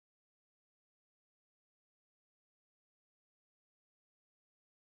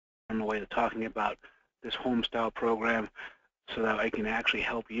the way to talking about this HomeStyle program so that I can actually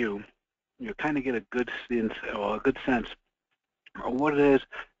help you, kind of get a good sense of what it is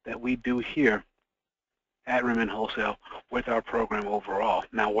that we do here at REMN Wholesale with our program overall.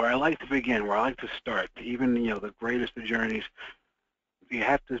 Now, where I like to begin, where I like to start, even the greatest of journeys, you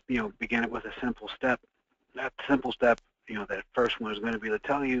have to begin it with a simple step. That simple step, that first one is going to be to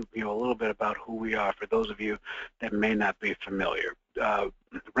tell you, a little bit about who we are for those of you that may not be familiar.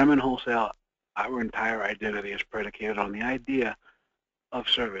 REMN Wholesale, our entire identity is predicated on the idea of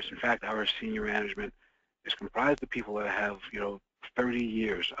service. In fact, our senior management is comprised of people that have, 30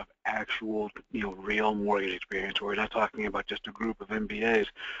 years of actual, real mortgage experience. We're not talking about just a group of MBAs.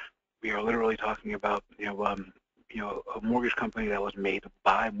 We are literally talking about, a mortgage company that was made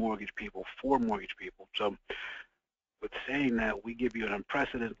by mortgage people for mortgage people. So with saying that, we give you an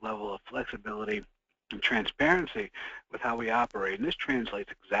unprecedented level of flexibility and transparency with how we operate. And this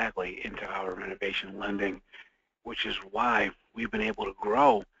translates exactly into our renovation lending, which is why we've been able to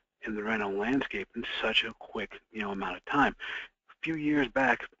grow in the rental landscape in such a quick, amount of time. A few years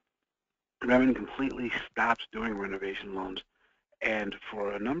back, REMN completely stopped doing renovation loans, and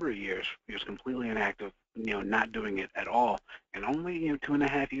for a number of years, it was completely inactive, not doing it at all. And only,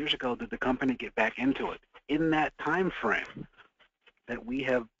 2.5 years ago did the company get back into it. In that time frame that we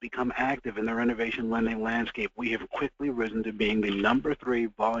have become active in the renovation lending landscape, we have quickly risen to being the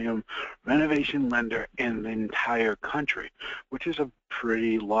 #3 volume renovation lender in the entire country, which is a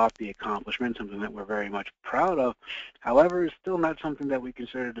pretty lofty accomplishment, something that we're very much proud of. However, it's still not something that we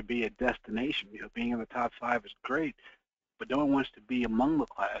consider to be a destination. Being in the top 5 is great, but no one wants to be among the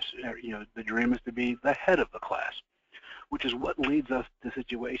class. The dream is to be the head of the class, which is what leads us to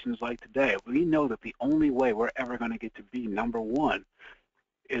situations like today. We know that the only way we're ever going to get to be #1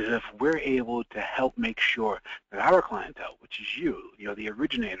 is if we're able to help make sure that our clientele, which is you, the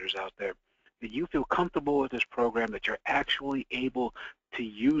originators out there, that you feel comfortable with this program, that you're actually able to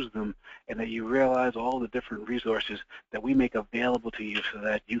use them, and that you realize all the different resources that we make available to you so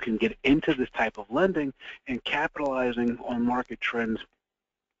that you can get into this type of lending and capitalizing on market trends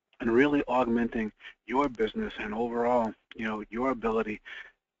and really augmenting your business and overall, your ability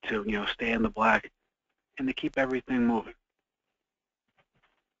to, stay in the black and to keep everything moving.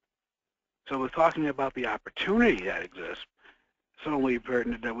 So we're talking about the opportunity that exists. Certainly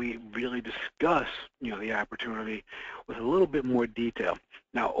pertinent that we really discuss, the opportunity with a little bit more detail.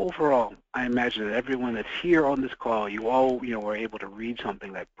 Now, overall, I imagine that everyone that's here on this call, you all, were able to read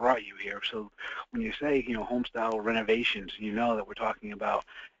something that brought you here. So when you say, HomeStyle renovations, that we're talking about,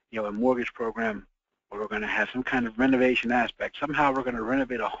 a mortgage program where we're going to have some kind of renovation aspect. Somehow we're going to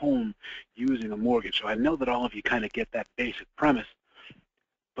renovate a home using a mortgage. So I know that all of you kind of get that basic premise.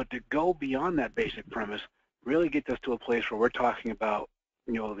 But to go beyond that basic premise really gets us to a place where we're talking about,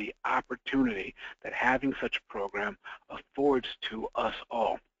 the opportunity that having such a program affords to us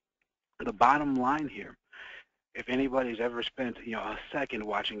all. The bottom line here, if anybody's ever spent, a second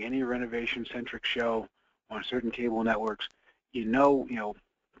watching any renovation-centric show on certain cable networks,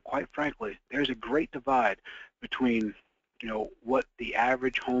 quite frankly, there's a great divide between, what the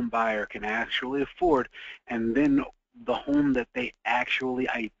average home buyer can actually afford and then the home that they actually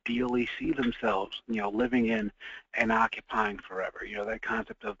ideally see themselves, living in and occupying forever. That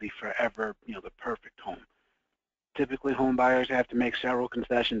concept of the forever, the perfect home. Typically, home buyers have to make several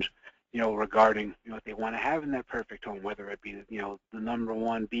concessions, regarding, what they want to have in that perfect home, whether it be, the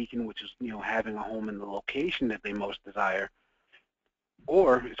 #1 beacon, which is, having a home in the location that they most desire,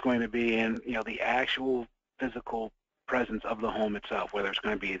 or it's going to be in, the actual physical presence of the home itself, whether it's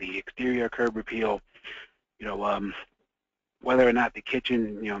going to be the exterior curb appeal, whether or not the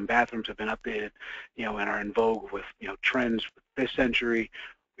kitchen, and bathrooms have been updated, and are in vogue with, trends this century,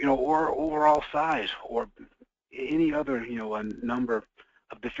 or overall size, or any other, a number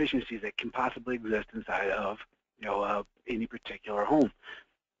of deficiencies that can possibly exist inside of, any particular home.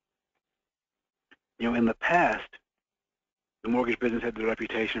 In the past, the mortgage business had the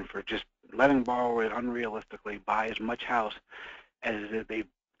reputation for just letting borrowers unrealistically buy as much house as they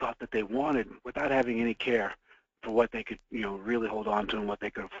thought that they wanted without having any care for what they could, really hold on to and what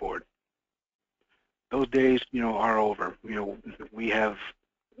they could afford. Those days, are over. We have,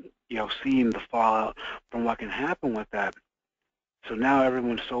 seen the fallout from what can happen with that. So now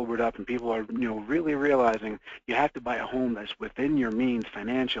everyone's sobered up and people are, really realizing you have to buy a home that's within your means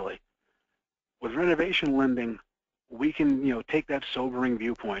financially. With renovation lending, we can, take that sobering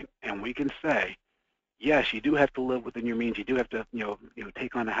viewpoint and we can say, yes, you do have to live within your means. You do have to,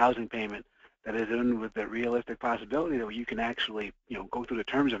 take on a housing payment that is in with the realistic possibility that you can actually, go through the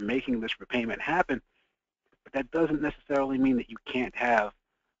terms of making this repayment happen. But that doesn't necessarily mean that you can't have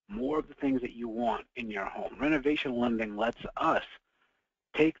more of the things that you want in your home. Renovation lending lets us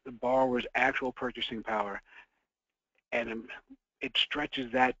take the borrower's actual purchasing power, and it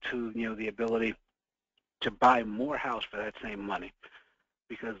stretches that to the ability to buy more house for that same money.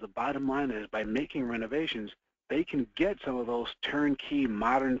 Because the bottom line is, by making renovations, they can get some of those turnkey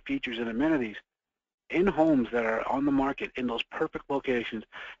modern features and amenities in homes that are on the market in those perfect locations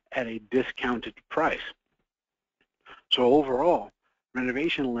at a discounted price. So overall,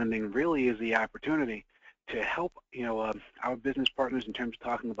 renovation lending really is the opportunity to help our business partners in terms of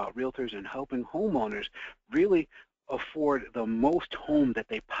talking about realtors and helping homeowners really afford the most home that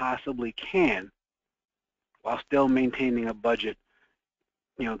they possibly can while still maintaining a budget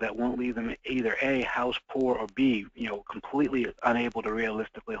that won't leave them either A, house poor, or B, completely unable to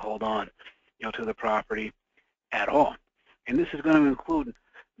realistically hold on to the property at all. And this is going to include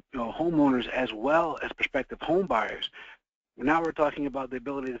homeowners as well as prospective home buyers. Now we're talking about the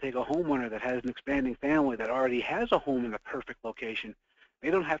ability to take a homeowner that has an expanding family that already has a home in the perfect location. They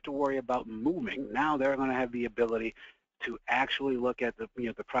don't have to worry about moving. Now they're going to have the ability to actually look at the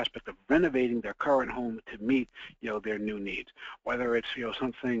the prospect of renovating their current home to meet their new needs. Whether it's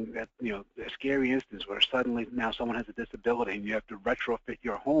something that a scary instance where suddenly now someone has a disability and you have to retrofit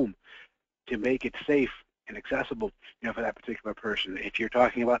your home to make it safe and accessible for that particular person. If you're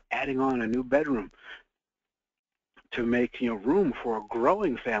talking about adding on a new bedroom to make room for a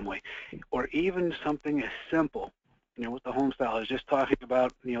growing family, or even something as simple with the HomeStyle is just talking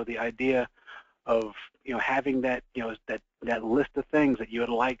about the idea of having that that list of things that you would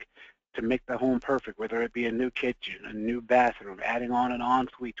like to make the home perfect, whether it be a new kitchen, a new bathroom, adding on an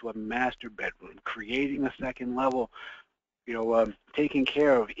ensuite to a master bedroom, creating a second level, taking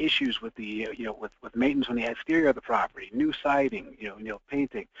care of issues with the with maintenance on the exterior of the property, new siding,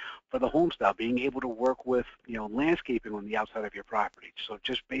 painting. For the HomeStyle, being able to work with landscaping on the outside of your property. So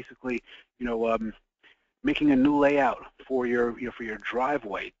just basically making a new layout for your for your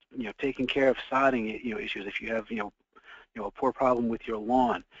driveway, taking care of sodding issues if you have a poor problem with your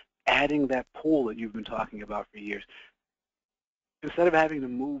lawn, adding that pool that you've been talking about for years. Instead of having to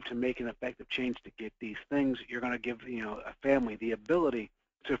move to make an effective change to get these things, you're going to give a family the ability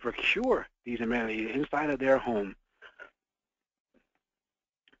to procure these amenities inside of their home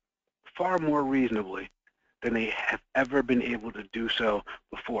far more reasonably than they have ever been able to do so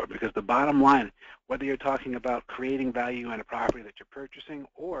before. Because the bottom line, whether you're talking about creating value in a property that you're purchasing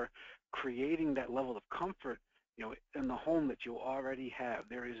or creating that level of comfort in the home that you already have,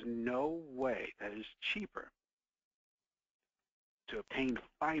 there is no way that is cheaper to obtain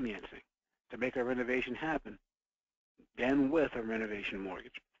financing to make a renovation happen than with a renovation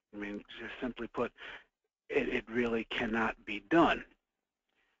mortgage. I mean, just simply put, it really cannot be done.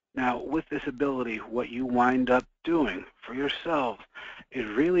 Now, with this ability, what you wind up doing for yourself is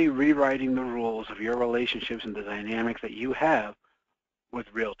really rewriting the rules of your relationships and the dynamics that you have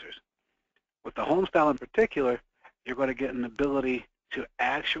with realtors. With the HomeStyle in particular, you're going to get an ability to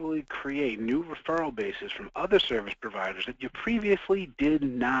actually create new referral bases from other service providers that you previously did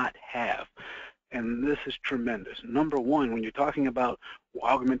not have. And this is tremendous. Number one, when you're talking about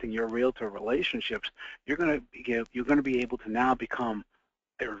augmenting your realtor relationships, you're going to be able to now become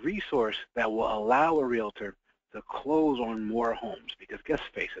a resource that will allow a realtor to close on more homes. Because let's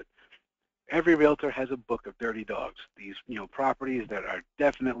face it, every realtor has a book of dirty dogs. These properties that are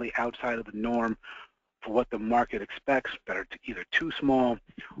definitely outside of the norm for what the market expects, that are either too small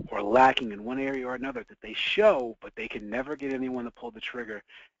or lacking in one area or another, that they show, but they can never get anyone to pull the trigger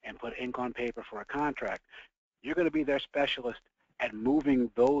and put ink on paper for a contract. You're going to be their specialist at moving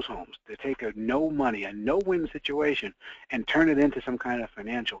those homes to take a no-money, a no-win situation and turn it into some kind of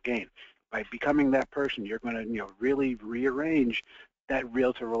financial gain. By becoming that person, you're going to really rearrange that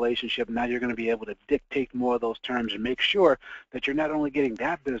realtor relationship. Now you're going to be able to dictate more of those terms and make sure that you're not only getting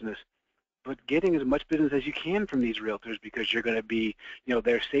that business, but getting as much business as you can from these realtors, because you're going to be,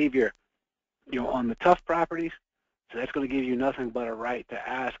 their savior, on the tough properties. So that's going to give you nothing but a right to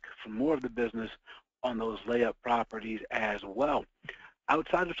ask for more of the business on those layup properties as well.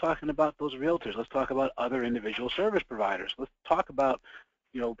 Outside of talking about those realtors, let's talk about other individual service providers. Let's talk about,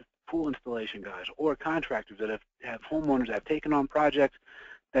 pool installation guys or contractors that have homeowners that have taken on projects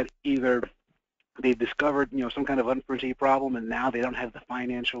that either they've discovered, some kind of unforeseen problem, and now they don't have the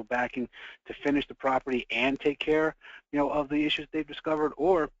financial backing to finish the property and take care, of the issues they've discovered,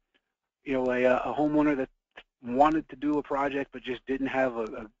 or, a homeowner that wanted to do a project but just didn't have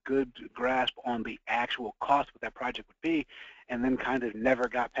a good grasp on the actual cost what that project would be, and then kind of never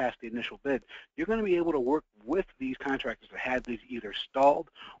got past the initial bid. You're going to be able to work with these contractors that had these either stalled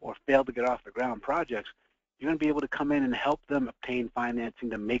or failed to get off the ground projects. You're going to be able to come in and help them obtain financing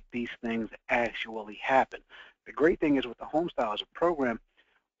to make these things actually happen. The great thing is with the HomeStyle as a program,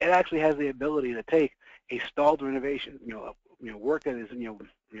 it actually has the ability to take a stalled renovation, work that is,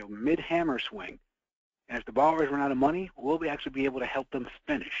 mid-hammer swing, and if the borrowers run out of money, we'll actually be able to help them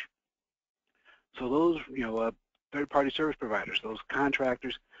finish. So those, third-party service providers, those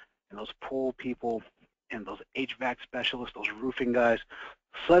contractors, and those pool people, and those HVAC specialists, those roofing guys,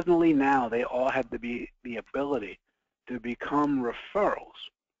 suddenly now they all have the ability to become referrals,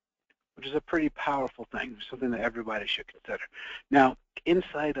 which is a pretty powerful thing, something that everybody should consider. Now,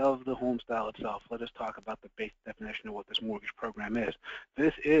 inside of the HomeStyle itself, let us talk about the basic definition of what this mortgage program is.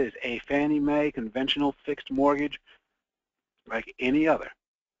 This is a Fannie Mae conventional fixed mortgage like any other.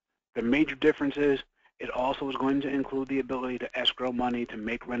 The major difference is it also is going to include the ability to escrow money to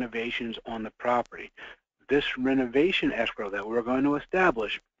make renovations on the property. This renovation escrow that we're going to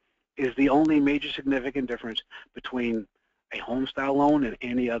establish is the only major significant difference between a HomeStyle loan and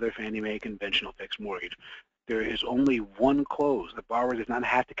any other Fannie Mae conventional fixed mortgage. There is only one close. The borrower does not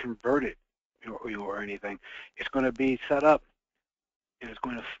have to convert it or anything. It's going to be set up and it's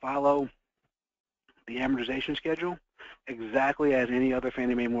going to follow the amortization schedule exactly as any other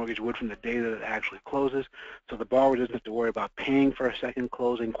Fannie Mae mortgage would from the day that it actually closes. So the borrower doesn't have to worry about paying for a second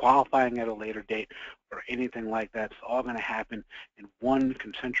closing, qualifying at a later date, or anything like that. It's all going to happen in one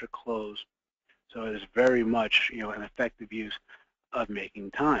concentric close. So it is very much, an effective use of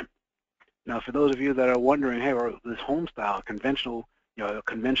making time. Now, for those of you that are wondering, hey, this HomeStyle conventional,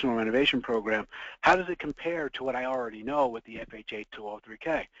 conventional renovation program, how does it compare to what I already know with the FHA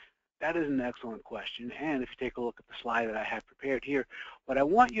 203K? That is an excellent question, and if you take a look at the slide that I have prepared here, what I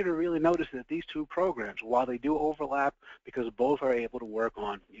want you to really notice is that these two programs, while they do overlap because both are able to work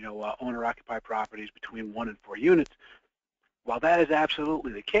on, owner-occupied properties between 1 and 4 units, while that is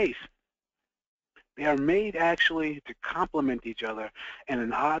absolutely the case, they are made actually to complement each other in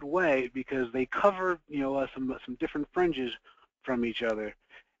an odd way because they cover, some different fringes from each other.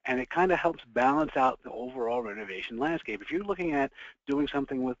 And it kind of helps balance out the overall renovation landscape. If you're looking at doing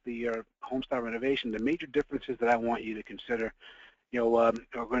something with the HomeStyle renovation, the major differences that I want you to consider, are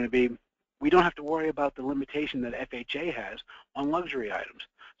going to be, we don't have to worry about the limitation that FHA has on luxury items.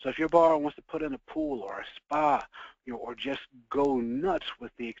 So if your borrower wants to put in a pool or a spa, or just go nuts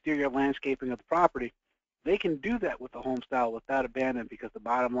with the exterior landscaping of the property, they can do that with the HomeStyle without abandon, because the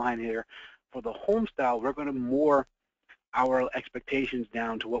bottom line here, for the HomeStyle, we're going to moor our expectations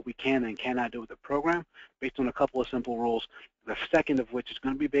down to what we can and cannot do with the program based on a couple of simple rules, the second of which is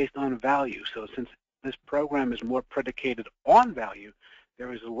going to be based on value. So since this program is more predicated on value,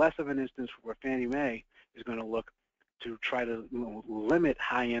 there is less of an instance where Fannie Mae is going to look to try to limit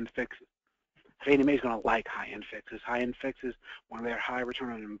high-end fixes. Fannie Mae is going to like high-end fixes. High-end fixes, when they're high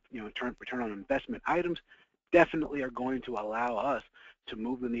return on, return on investment items, definitely are going to allow us to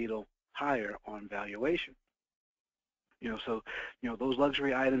move the needle higher on valuation. So, those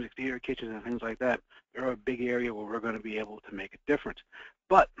luxury items, exterior kitchens and things like that, they're a big area where we're going to be able to make a difference.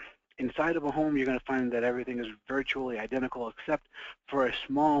 But inside of a home, you're going to find that everything is virtually identical except for a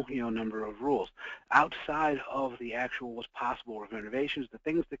small, number of rules. Outside of the actual what's possible with renovations, the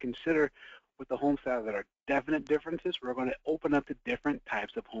things to consider with the HomeStyle that are definite differences, we're going to open up to different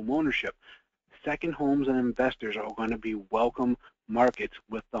types of home ownership. Second homes and investors are going to be welcome markets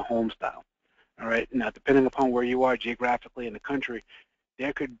with the HomeStyle. All right, now depending upon where you are geographically in the country,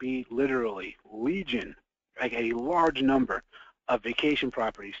 there could be literally legion, like a large number of vacation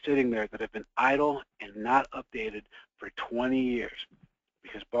properties sitting there that have been idle and not updated for 20 years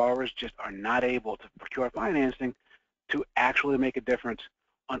because borrowers just are not able to procure financing to actually make a difference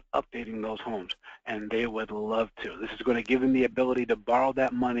on updating those homes, and they would love to. This is going to give them the ability to borrow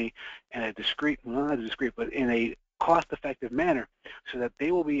that money in a discreet, well, not discreet, but in a cost-effective manner so that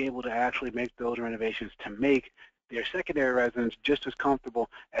they will be able to actually make those renovations to make their secondary residence just as comfortable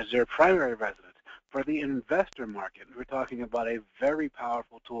as their primary residence. For the investor market, we're talking about a very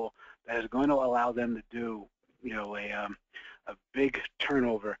powerful tool that is going to allow them to do, a big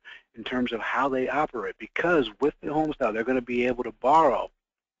turnover in terms of how they operate, because with the HomeStyle, they're going to be able to borrow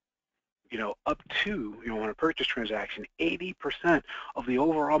up to, on a purchase transaction, 80% of the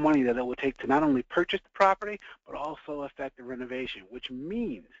overall money that it will take to not only purchase the property, but also affect the renovation, which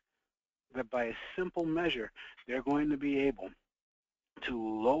means that by a simple measure, they're going to be able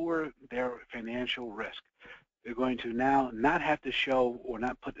to lower their financial risk. They're going to now not have to show or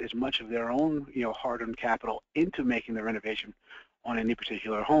not put as much of their own, hard-earned capital into making the renovation on any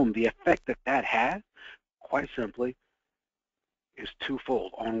particular home. The effect that that has, quite simply, is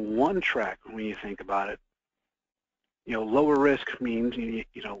twofold. On one track, when you think about it, lower risk means,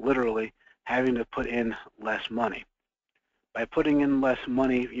 literally having to put in less money. By putting in less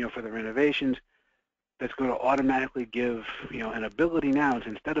money, for the renovations, that's going to automatically give, an ability now,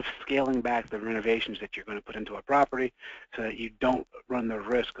 instead of scaling back the renovations that you're going to put into a property so that you don't run the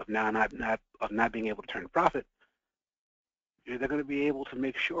risk of now not being able to turn a profit, they're going to be able to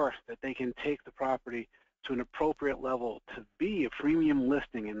make sure that they can take the property to an appropriate level to be a premium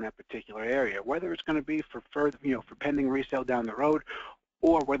listing in that particular area, whether it's going to be for further, for pending resale down the road,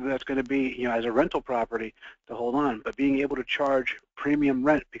 or whether that's going to be, as a rental property to hold on. But being able to charge premium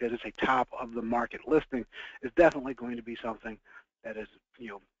rent because it's a top of the market listing is definitely going to be something that is,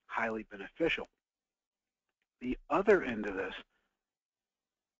 highly beneficial. The other end of this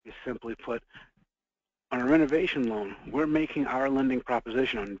is, simply put, on a renovation loan, we're making our lending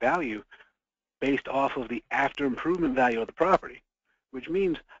proposition on value based off of the after improvement value of the property, which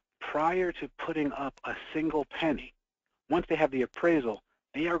means prior to putting up a single penny, once they have the appraisal,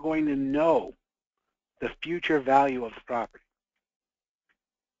 they are going to know the future value of the property.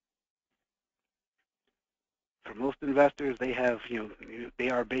 For most investors, they have, they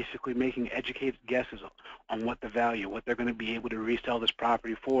are basically making educated guesses on what they're going to be able to resell this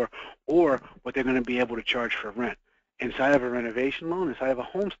property for, or what they're going to be able to charge for rent. Inside of a renovation loan, inside of a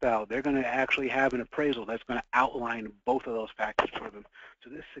HomeStyle, they're going to actually have an appraisal that's going to outline both of those factors for them. So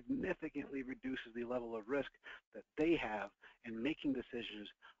this significantly reduces the level of risk that they have in making decisions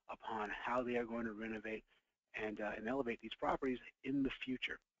upon how they are going to renovate and elevate these properties in the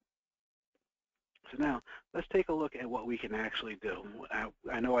future. So now, let's take a look at what we can actually do.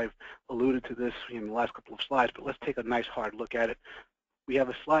 I know I've alluded to this in the last couple of slides, but let's take a nice hard look at it. We have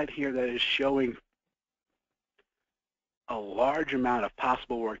a slide here that is showing a large amount of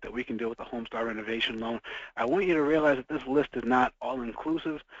possible work that we can do with the HomeStyle renovation loan. I want you to realize that this list is not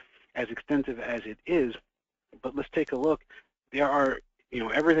all-inclusive, as extensive as it is, but let's take a look. There are,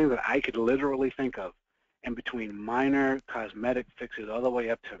 everything that I could literally think of, in between minor cosmetic fixes all the way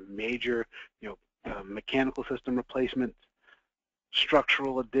up to major, mechanical system replacements,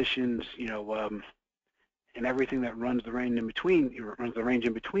 structural additions, and everything that runs the range in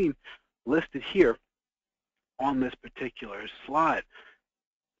between, listed here on this particular slide.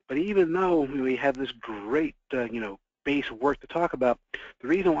 But even though we have this great, base work to talk about, the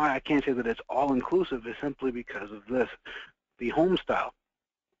reason why I can't say that it's all-inclusive is simply because of this. The HomeStyle,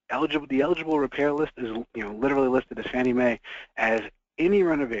 the eligible repair list is, literally listed as Fannie Mae as any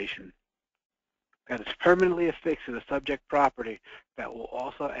renovation that is permanently affixed to the subject property that will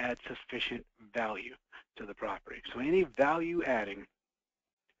also add sufficient value to the property. So any value-adding,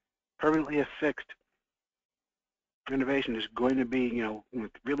 permanently affixed renovation is going to be,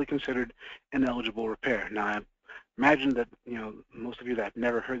 really considered an eligible repair. Now, I imagine that, most of you that have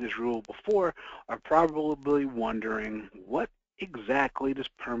never heard this rule before are probably wondering, what exactly does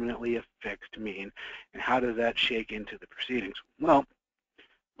permanently affixed mean, and how does that shake into the proceedings? Well,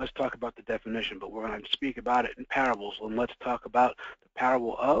 let's talk about the definition, but we're going to speak about it in parables, and let's talk about the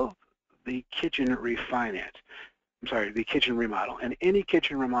parable of the kitchen refinance. The kitchen remodel. And any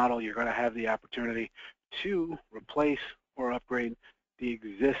kitchen remodel, you're going to have the opportunity to replace or upgrade the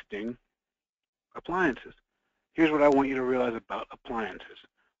existing appliances. Here's what I want you to realize about appliances.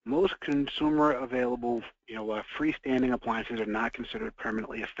 Most consumer available, freestanding appliances are not considered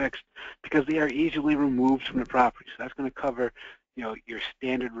permanently affixed because they are easily removed from the property. So that's going to cover, your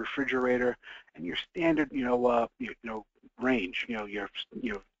standard refrigerator and your standard, range.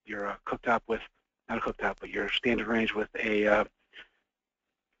 Your cooktop with, not a cooktop, but your standard range with a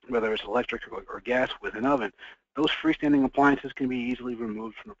whether it's electric or gas with an oven. Those freestanding appliances can be easily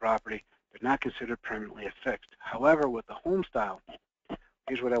removed from the property. They're not considered permanently affixed. However, with the HomeStyle,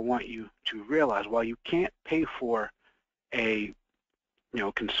 here's what I want you to realize. While you can't pay for a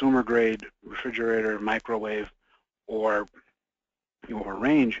consumer-grade refrigerator, microwave, or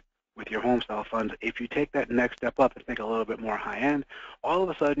range with your HomeStyle funds, if you take that next step up and think a little bit more high-end, all of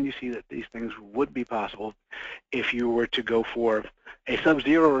a sudden you see that these things would be possible if you were to go for a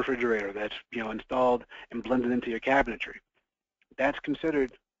sub-zero refrigerator that's installed and blended into your cabinetry. That's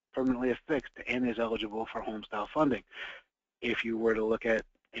considered permanently affixed and is eligible for HomeStyle funding. If you were to look at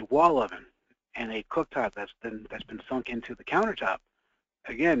a wall oven and a cooktop that's been sunk into the countertop,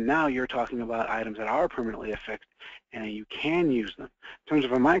 again, now you're talking about items that are permanently affixed and you can use them. In terms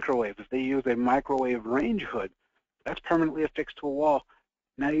of a microwave, if they use a microwave range hood, that's permanently affixed to a wall,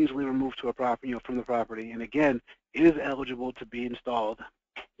 not easily removed to a property, from the property, and again, it is eligible to be installed,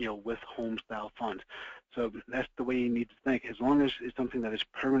 with HomeStyle funds. So that's the way you need to think. As long as it's something that is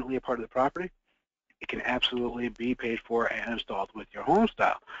permanently a part of the property, it can absolutely be paid for and installed with your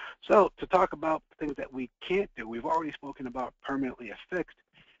HomeStyle. So to talk about things that we can't do, we've already spoken about permanently affixed.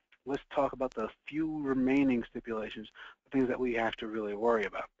 let's talk about the few remaining stipulations, the things that we have to really worry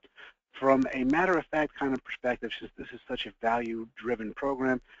about. From a matter-of-fact kind of perspective, since this is such a value-driven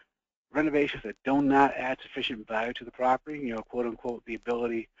program, renovations that do not add sufficient value to the property, quote unquote, the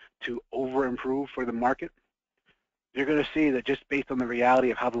ability to over-improve for the market, you're going to see that just based on the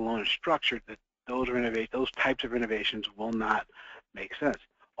reality of how the loan is structured, that those types of renovations will not make sense.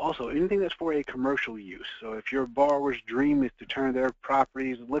 Also, anything that's for a commercial use. So if your borrower's dream is to turn their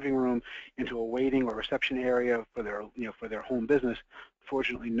property's living room into a waiting or reception area for their home business,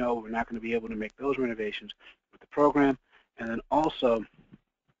 fortunately, no, we're not going to be able to make those renovations with the program. And then also,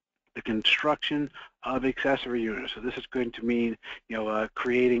 the construction of accessory units. So this is going to mean,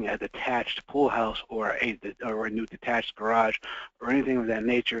 creating a detached pool house or a new detached garage or anything of that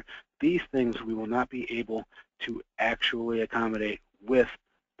nature. These things we will not be able to actually accommodate with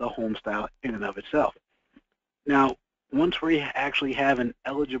the HomeStyle in and of itself. Now, once we actually have an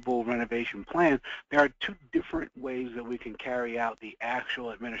eligible renovation plan, there are two different ways that we can carry out the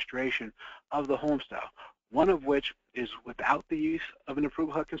actual administration of the HomeStyle. One of which is without the use of an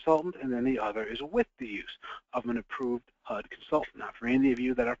approved HUD consultant, and then the other is with the use of an approved HUD consultant. Now, for any of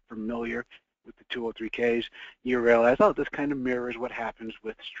you that are familiar with the 203Ks, you realize, oh, this kind of mirrors what happens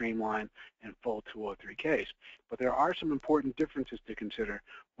with streamline and full 203Ks. But there are some important differences to consider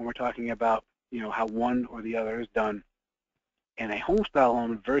when we're talking about, how one or the other is done in a HomeStyle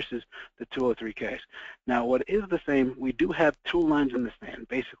loan versus the 203Ks. Now, what is the same, we do have two lines in the sand.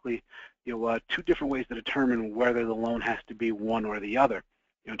 Basically, two different ways to determine whether the loan has to be one or the other,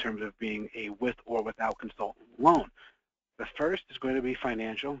 in terms of being a with or without consultant loan. The first is going to be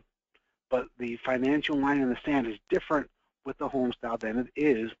financial, but the financial line in the sand is different with the HomeStyle than it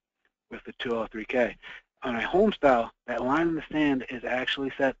is with the 203K. On a HomeStyle, that line in the sand is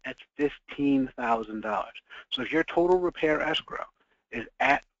actually set at $15,000. So if your total repair escrow is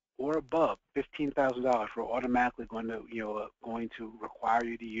at or above $15,000, we're automatically going to require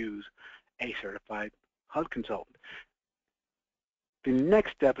you to use a certified HUD consultant. The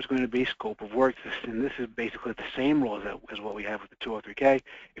next step is going to be scope of work, and this is basically the same rules as what we have with the 203K.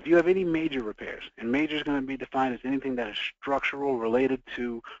 If you have any major repairs, and major is going to be defined as anything that is structural related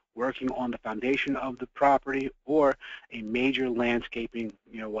to working on the foundation of the property, or a major landscaping,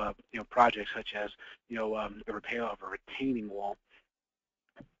 project such as, the repair of a retaining wall,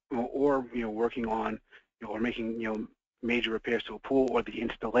 or working on, or making, major repairs to a pool, or the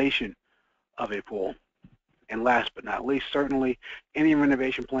installation of a pool. And last but not least, certainly any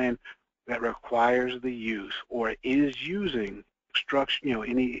renovation plan that requires the use or is using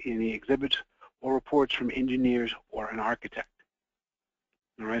any exhibits or reports from engineers or an architect.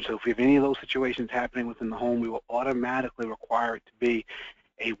 All right, so if we have any of those situations happening within the home, we will automatically require it to be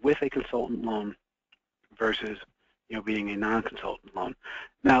with a consultant loan versus being a non-consultant loan.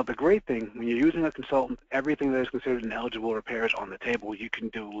 Now, the great thing, when you're using a consultant, everything that is considered an eligible repair is on the table. You can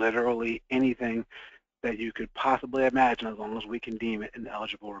do literally anything that you could possibly imagine, as long as we can deem it an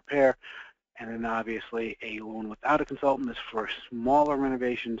eligible repair. And then obviously a loan without a consultant is for smaller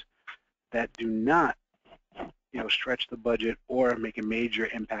renovations that do not stretch the budget or make a major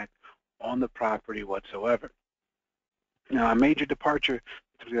impact on the property whatsoever. Now, a major departure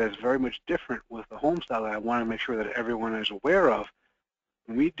that's very much different with the HomeStyle that I want to make sure that everyone is aware of,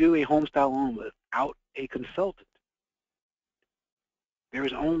 when we do a HomeStyle loan without a consultant, there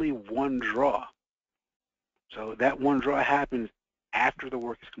is only one draw. So that one draw happens after the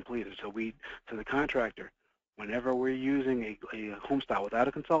work is completed. So the contractor, whenever we're using a HomeStyle without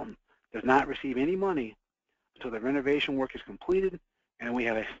a consultant, does not receive any money until the renovation work is completed and we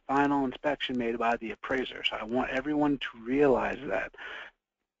have a final inspection made by the appraiser. So I want everyone to realize that,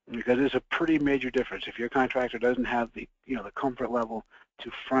 because it's a pretty major difference. If your contractor doesn't have the comfort level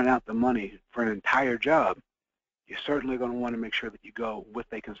to front out the money for an entire job, you're certainly going to want to make sure that you go with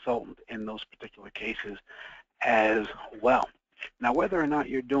a consultant in those particular cases as well. Now, whether or not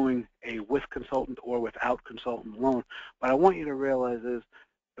you're doing a with consultant or without consultant loan, what I want you to realize is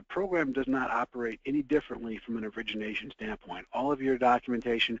the program does not operate any differently from an origination standpoint. All of your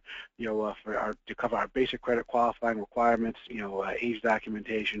documentation, to cover our basic credit qualifying requirements, age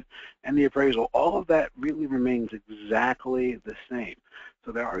documentation, and the appraisal, all of that really remains exactly the same.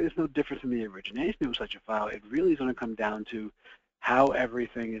 So there is no difference in the origination of such a file. It really is going to come down to how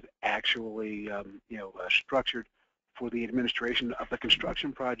everything is actually, structured for the administration of the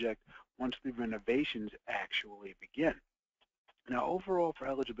construction project once the renovations actually begin. Now, overall for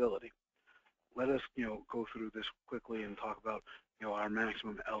eligibility, let us, go through this quickly and talk about, our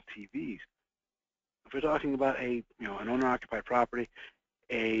maximum LTVs. If we're talking about an owner-occupied property,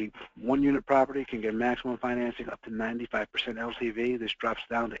 A one-unit property can get maximum financing up to 95% LTV. This drops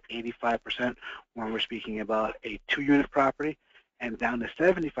down to 85% when we're speaking about a two-unit property, and down to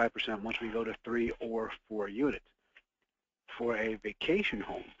 75% once we go to 3 or 4 units. For a vacation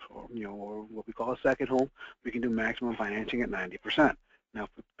home, or or what we call a second home, we can do maximum financing at 90%. Now,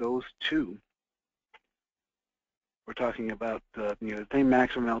 for those two, we're talking about the same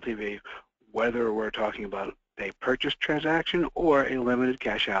maximum LTV, whether we're talking about a purchase transaction or a limited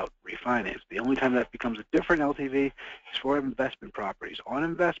cash out refinance. The only time that becomes a different LTV is for investment properties. On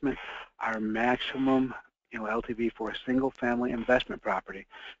investment, our maximum LTV for a single family investment property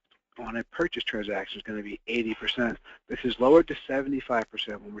on a purchase transaction is going to be 80%. This is lowered to 75%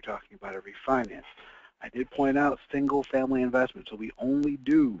 when we're talking about a refinance. I did point out single family investment, so we only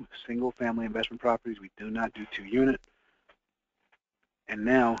do single family investment properties. We do not do 2-unit. And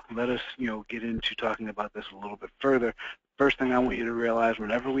now let us get into talking about this a little bit further. First thing I want you to realize,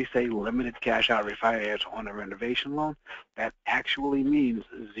 whenever we say limited cash out refinance on a renovation loan, that actually means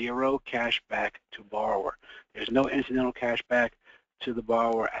 0 cash back to borrower. There's no incidental cash back to the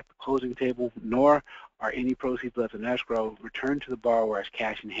borrower at the closing table, nor are any proceeds left in escrow returned to the borrower as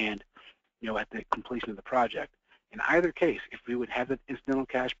cash in hand at the completion of the project. In either case, if we would have that incidental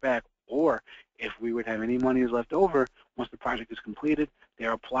cash back, or if we would have any money left over once the project is completed, they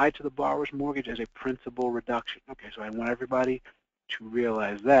are applied to the borrower's mortgage as a principal reduction. Okay, so I want everybody to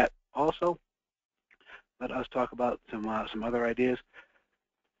realize that. Also, let us talk about some other ideas.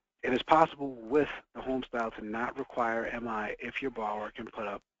 It is possible with the HomeStyle to not require MI if your borrower can put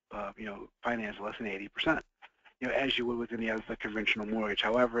up finance less than 80%. As you would with any other conventional mortgage.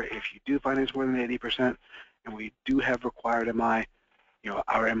 However, if you do finance more than 80%, and we do have required MI,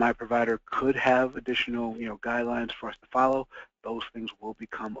 our MI provider could have additional, guidelines for us to follow. Those things will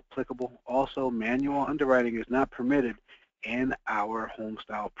become applicable. Also, manual underwriting is not permitted in our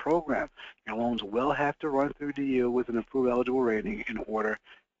HomeStyle program. Your loans will have to run through DU with an approved eligible rating in order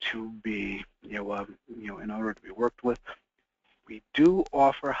to be, in order to be worked with. We do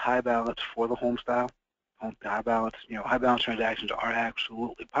offer high balance for the HomeStyle. High balance transactions are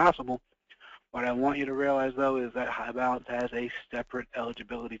absolutely possible. What I want you to realize, though, is that high balance has a separate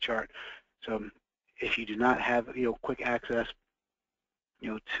eligibility chart. So if you do not have, quick access,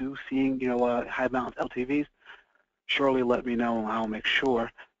 to seeing, high balance LTVs, surely let me know, and I'll make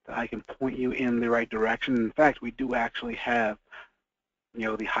sure that I can point you in the right direction. In fact, we do actually have,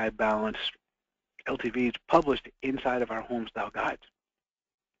 the high balance LTVs published inside of our HomeStyle guides.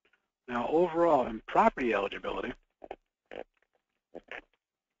 Now, overall, in property eligibility,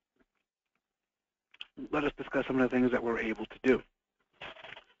 let us discuss some of the things that we're able to do.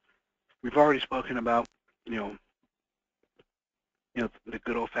 We've already spoken about, the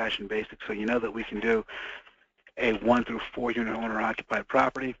good old-fashioned basics. So you know that we can do a 1 through 4 unit owner-occupied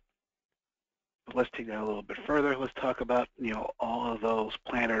property. But let's take that a little bit further. Let's talk about, all of those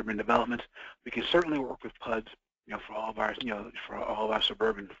planned urban developments. We can certainly work with PUDs, for all of our, for all of our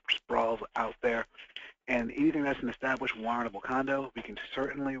suburban sprawls out there. And anything that's an established warrantable condo, we can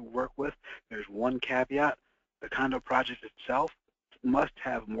certainly work with. There's one caveat. The condo project itself must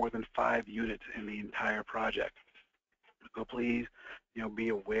have more than 5 units in the entire project. So please, be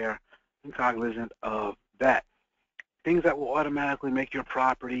aware and cognizant of that. Things that will automatically make your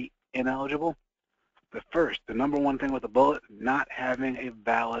property ineligible. The number one thing with a bullet, not having a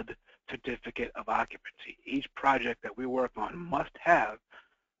valid certificate of occupancy. Each project that we work on must have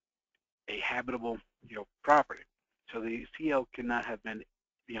a habitable, property. So the CO cannot have been,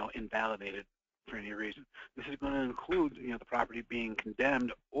 invalidated for any reason. This is going to include, the property being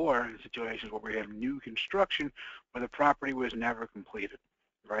condemned, or in situations where we have new construction where the property was never completed.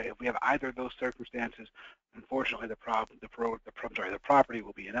 Right? If we have either of those circumstances, unfortunately, the property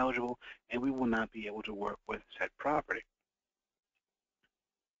will be ineligible, and we will not be able to work with said property.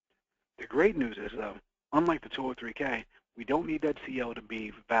 The great news is, though, unlike the 203K, we don't need that CO to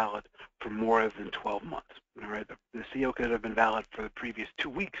be valid for more than 12 months. All right? The CO could have been valid for the previous 2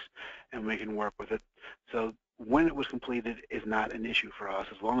 weeks, and we can work with it. So when it was completed is not an issue for us.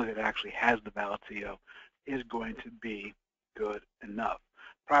 As long as it actually has the valid CO, is going to be good enough.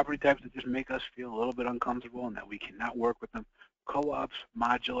 Property types that just make us feel a little bit uncomfortable and that we cannot work with them: co-ops,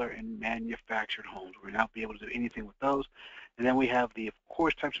 modular, and manufactured homes. We're not be able to do anything with those. And then we have the, of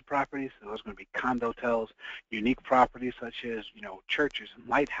course, types of properties. So those are going to be condotels, unique properties such as, churches and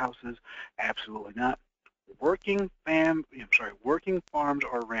lighthouses. Absolutely not. Working farms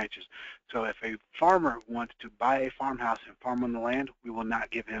or ranches. So if a farmer wants to buy a farmhouse and farm on the land, we will not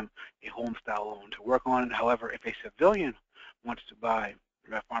give him a HomeStyle loan to work on it. However, if a civilian wants to buy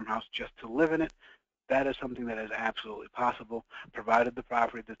that farmhouse just to live in it, That is something that is absolutely possible, provided the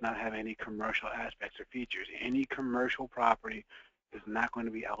property does not have any commercial aspects or features. Any commercial property is not going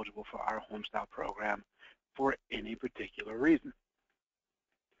to be eligible for our HomeStyle program for any particular reason.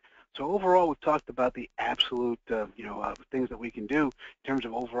 So overall, we've talked about the absolute, things that we can do in terms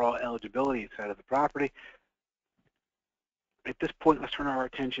of overall eligibility inside of the property. At this point, let's turn our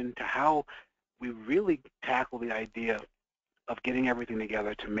attention to how we really tackle the idea of getting everything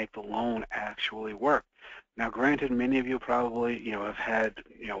together to make the loan actually work. Now, granted, many of you probably, have had,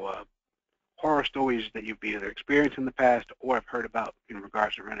 horror stories that you've either experienced in the past or have heard about in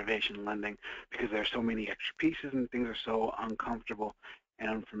regards to renovation lending, because there's so many extra pieces and things are so uncomfortable and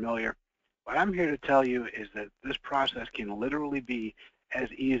unfamiliar. What I'm here to tell you is that this process can literally be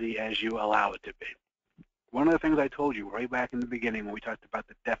as easy as you allow it to be. One of the things I told you right back in the beginning when we talked about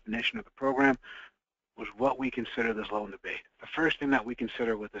the definition of the program was what we consider this loan to be. The first thing that we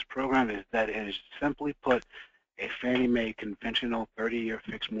consider with this program is that it is, simply put, a Fannie Mae conventional 30-year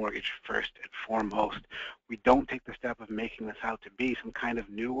fixed mortgage first and foremost. We don't take the step of making this out to be some kind of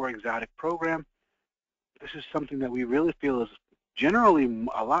new or exotic program. This is something that we really feel is generally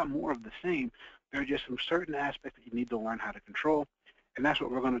a lot more of the same. There are just some certain aspects that you need to learn how to control, and that's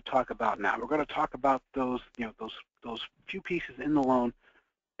what we're going to talk about now. We're going to talk about those few pieces in the loan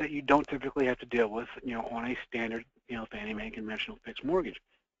that you don't typically have to deal with, on a standard, Fannie Mae conventional fixed mortgage.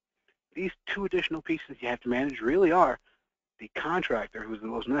 These two additional pieces you have to manage really are the contractor, who's the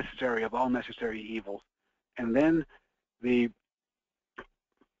most necessary of all necessary evils, and then the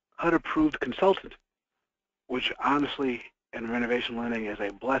HUD-approved consultant, which honestly in renovation lending is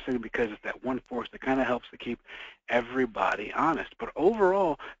a blessing because it's that one force that kind of helps to keep everybody honest. But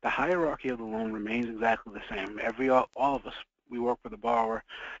overall, the hierarchy of the loan remains exactly the same. All of us, we work with the borrower.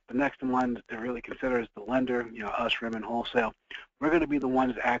 The next in line to really consider is the lender, us, REMN Wholesale. We're going to be the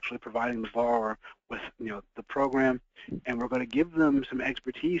ones actually providing the borrower with, the program, and we're going to give them some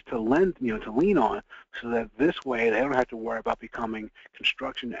expertise to lend, to lean on, so that this way they don't have to worry about becoming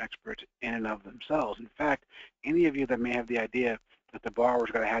construction experts in and of themselves. In fact, any of you that may have the idea that the borrower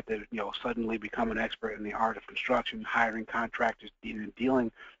is going to have to, suddenly become an expert in the art of construction, hiring contractors,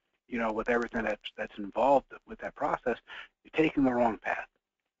 dealing, with everything that's involved with that process, you're taking the wrong path.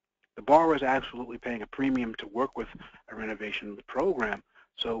 The borrower is absolutely paying a premium to work with a renovation program.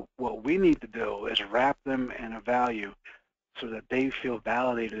 So what we need to do is wrap them in a value so that they feel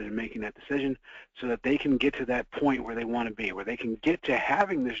validated in making that decision, so that they can get to that point where they want to be, where they can get to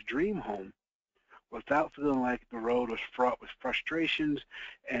having this dream home without feeling like the road was fraught with frustrations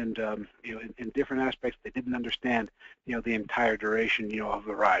and, in different aspects they didn't understand, the entire duration, of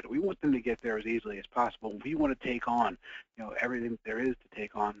the ride. We want them to get there as easily as possible. We want to take on, everything there is to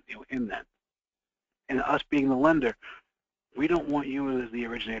take on, in that. And us being the lender, we don't want you as the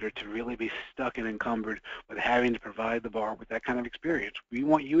originator to really be stuck and encumbered with having to provide the borrower with that kind of experience. We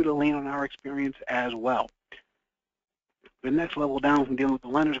want you to lean on our experience as well. The next level down from dealing with the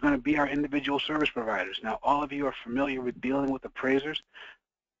lender is going to be our individual service providers. Now, all of you are familiar with dealing with appraisers.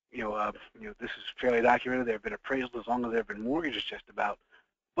 This is fairly documented. There have been appraisals as long as there have been mortgages, just about.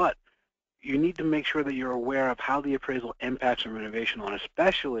 But you need to make sure that you're aware of how the appraisal impacts a renovation loan,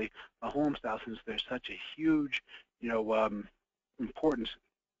 especially a HomeStyle, since there's such a huge, importance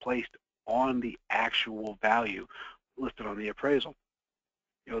placed on the actual value listed on the appraisal.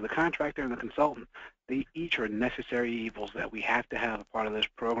 The contractor and the consultant, they each are necessary evils that we have to have a part of this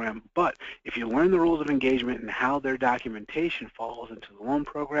program. But if you learn the rules of engagement and how their documentation falls into the loan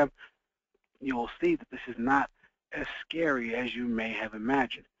program, you'll see that this is not as scary as you may have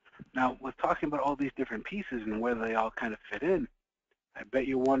imagined. Now, with talking about all these different pieces and where they all kind of fit in, I bet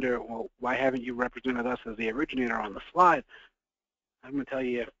you wonder, well, why haven't you represented us as the originator on the slide? I'm going to tell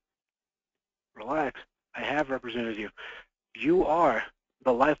you, relax, I have represented you. You are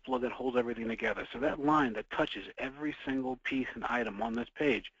the lifeblood that holds everything together. So that line that touches every single piece and item on this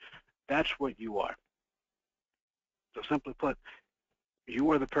page, that's what you are. So simply put, you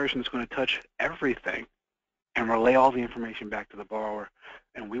are the person that's going to touch everything and relay all the information back to the borrower.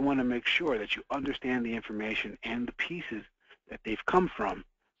 And we want to make sure that you understand the information and the pieces that they've come from,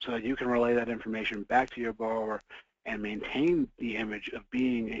 so that you can relay that information back to your borrower and maintain the image of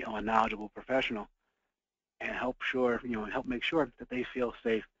being a knowledgeable professional, and help make sure that they feel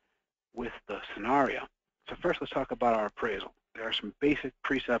safe with the scenario. So first, let's talk about our appraisal. There are some basic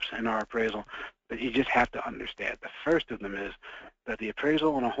precepts in our appraisal that you just have to understand. The first of them is that the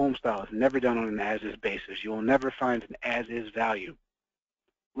appraisal on a HomeStyle is never done on an as-is basis. You will never find an as-is value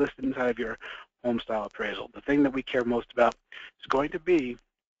listed inside of your HomeStyle appraisal. The thing that we care most about is going to be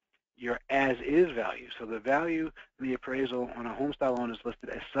your as-is value. So the value in the appraisal on a HomeStyle loan is listed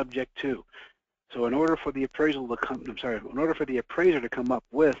as subject to. So in order for the appraisal to come, in order for the appraiser to come up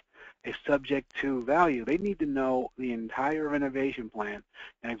with a subject to value, they need to know the entire renovation plan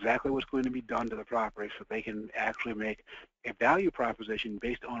and exactly what's going to be done to the property so they can actually make a value proposition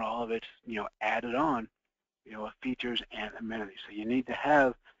based on all of its, added on, features and amenities. So you need to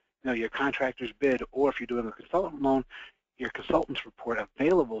have, your contractor's bid, or if you're doing a consultant loan, your consultant's report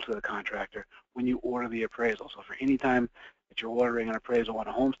available to the contractor when you order the appraisal. So for any time that you're ordering an appraisal on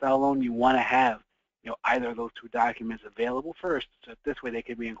a HomeStyle loan, you want to have, either of those two documents available first, so this way they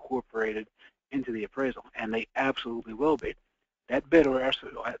can be incorporated into the appraisal, and they absolutely will be. That bid or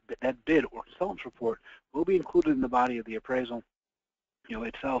consultant's report will be included in the body of the appraisal,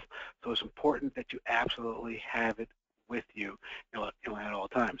 itself. So it's important that you absolutely have it with you, at all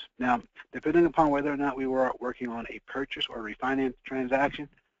times. Now, depending upon whether or not we were working on a purchase or refinance transaction,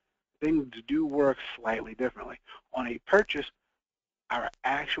 things do work slightly differently. On a purchase, our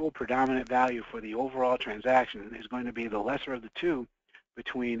actual predominant value for the overall transaction is going to be the lesser of the two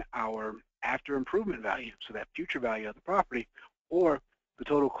between our after improvement value, so that future value of the property, or the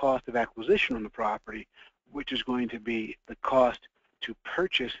total cost of acquisition on the property, which is going to be the cost to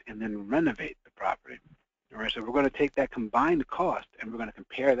purchase and then renovate the property. All right, so we're going to take that combined cost and we're going to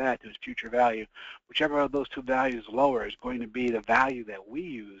compare that to its future value. Whichever of those two values is lower is going to be the value that we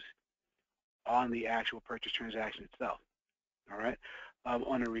use on the actual purchase transaction itself. All right,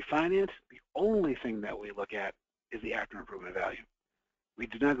 on a refinance, the only thing that we look at is the after improvement value. We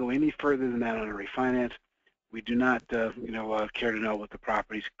do not go any further than that on a refinance. We do not, care to know what the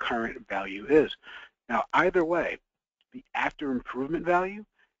property's current value is. Now, either way, the after improvement value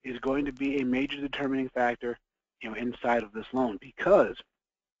is going to be a major determining factor, inside of this loan, because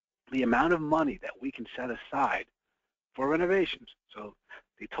the amount of money that we can set aside for renovations, so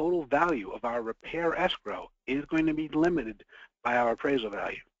the total value of our repair escrow is going to be limited by our appraisal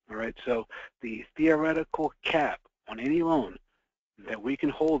value. All right, so the theoretical cap on any loan that we can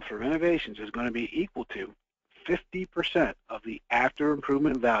hold for renovations is going to be equal to 50% of the after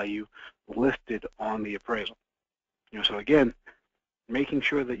improvement value listed on the appraisal. So again, making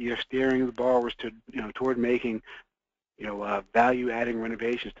sure that you're steering the borrowers to, toward making, value-adding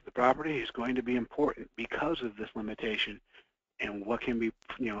renovations to the property is going to be important because of this limitation and what can be,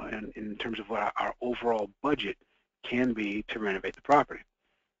 in terms of what our overall budget can be to renovate the property.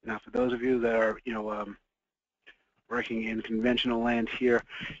 Now, for those of you that are, working in conventional land here,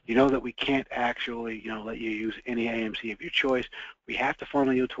 you know that we can't actually, let you use any AMC of your choice. We have to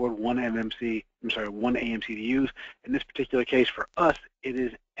funnel you toward one AMC to use. In this particular case, for us, it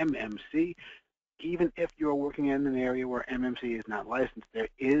is MMC. Even if you're working in an area where MMC is not licensed, there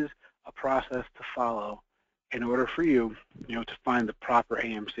is a process to follow in order for you, to find the proper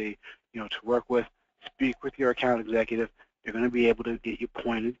AMC, to work with. Speak with your account executive. They're going to be able to get you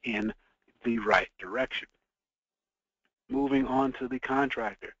pointed in the right direction. Moving on to the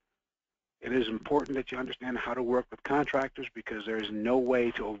contractor. It is important that you understand how to work with contractors because there is no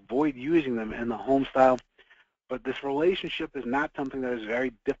way to avoid using them in the home style. But this relationship is not something that is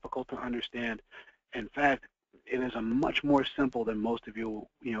very difficult to understand. In fact, it is a much more simple than most of you,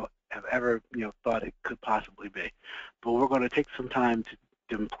 have ever, thought it could possibly be. But we're going to take some time to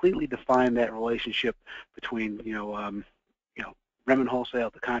completely define that relationship between, REMN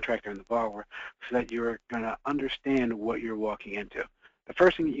Wholesale, the contractor, and the borrower, so that you're going to understand what you're walking into. The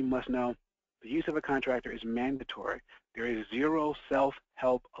first thing that you must know, the use of a contractor is mandatory. There is zero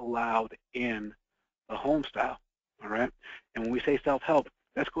self-help allowed in the home style, all right? And when we say self-help,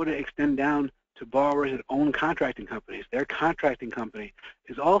 that's going to extend down to borrowers that own contracting companies. Their contracting company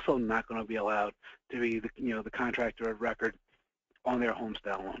is also not going to be allowed to be the, the contractor of record on their home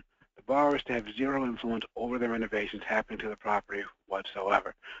style loan. The borrowers to have zero influence over the renovations happening to the property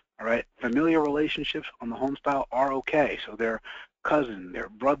whatsoever. All right, familiar relationships on the home style are okay. So their cousin, their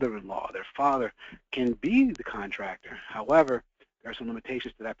brother-in-law, their father can be the contractor. However, there are some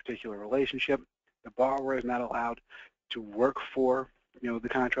limitations to that particular relationship. The borrower is not allowed to work for, the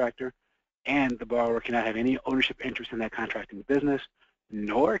contractor, and the borrower cannot have any ownership interest in that contracting business,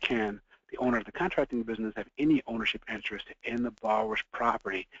 nor can the owner of the contracting business have any ownership interest in the borrower's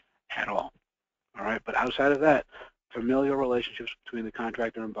property at all. All right, but outside of that, familial relationships between the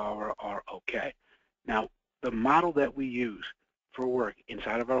contractor and borrower are okay. Now, the model that we use for work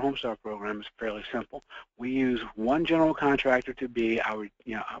inside of our HomeStyle program is fairly simple. We use one general contractor to be our,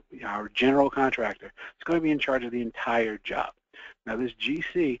 our general contractor. It's going to be in charge of the entire job. Now, this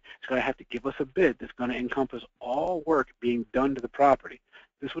GC is going to have to give us a bid that's going to encompass all work being done to the property.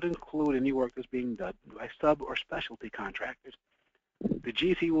 This would include any work that's being done by sub or specialty contractors. The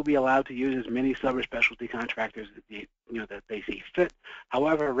GC will be allowed to use as many sub or specialty contractors that they see fit.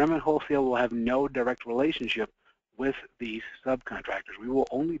 However, REMN Wholesale will have no direct relationship with these subcontractors. We will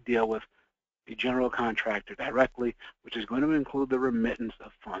only deal with the general contractor directly, which is going to include the remittance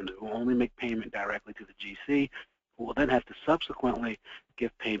of funds. It will only make payment directly to the GC, who will then have to subsequently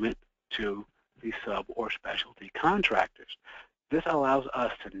give payment to the sub or specialty contractors. This allows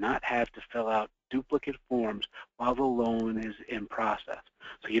us to not have to fill out duplicate forms while the loan is in process.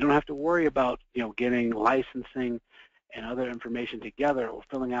 So you don't have to worry about getting licensing and other information together or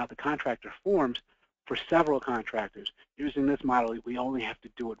filling out the contractor forms for several contractors. Using this model, we only have to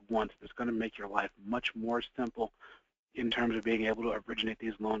do it once. It's going to make your life much more simple in terms of being able to originate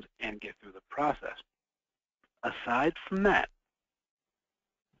these loans and get through the process. Aside from that,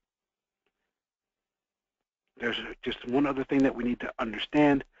 there's just one other thing that we need to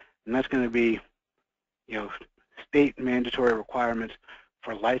understand, and that's going to be state mandatory requirements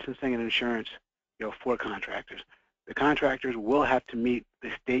for licensing and insurance for contractors. The contractors will have to meet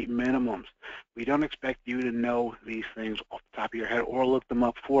the state minimums. We don't expect you to know these things off the top of your head or look them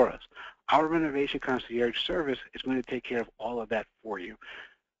up for us. Our renovation concierge service is going to take care of all of that for you.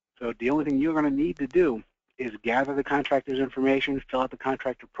 So the only thing you're going to need to do is gather the contractor's information, fill out the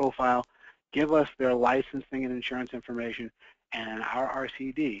contractor profile, give us their licensing and insurance information, and our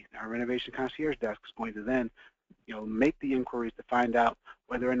RCD, our renovation concierge desk, is going to then make the inquiries to find out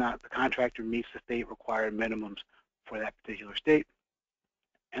whether or not the contractor meets the state required minimums for that particular state.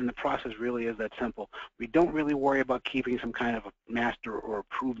 And the process really is that simple. We don't really worry about keeping some kind of a master or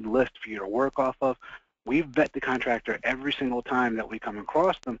approved list for you to work off of. We vet the contractor every single time that we come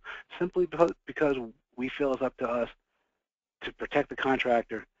across them, simply because we feel it's up to us to protect the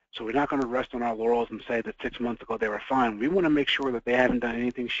contractor. So we're not going to rest on our laurels and say that 6 months ago they were fine. We want to make sure that they haven't done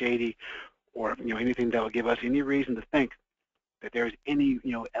anything shady or anything that would give us any reason to think that there's any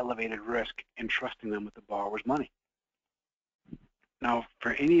elevated risk in trusting them with the borrower's money. Now,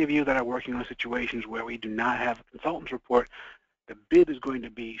 for any of you that are working on situations where we do not have a consultant's report, the bid is going to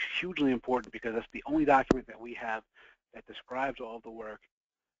be hugely important because that's the only document that we have that describes all of the work,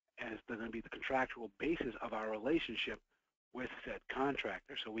 and it's going to be the contractual basis of our relationship with said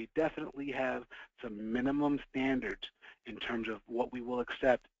contractor. So we definitely have some minimum standards in terms of what we will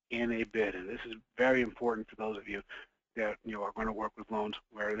accept in a bid, and this is very important for those of you that are going to work with loans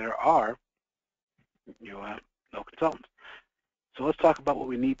where there are no consultants. So let's talk about what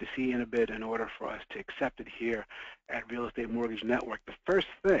we need to see in a bid in order for us to accept it here at Real Estate Mortgage Network. The first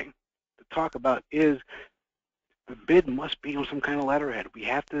thing to talk about is the bid must be on some kind of letterhead. We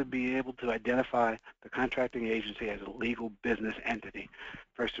have to be able to identify the contracting agency as a legal business entity,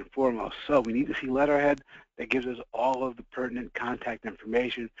 first and foremost. So we need to see letterhead that gives us all of the pertinent contact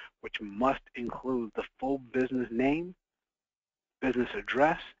information, which must include the full business name, business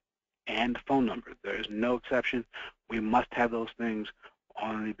address, and phone number. There is no exception. We must have those things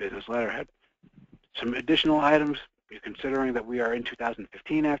on the business letterhead. Some additional items, considering that we are in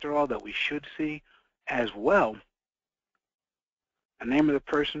 2015 after all, that we should see as well: the name of the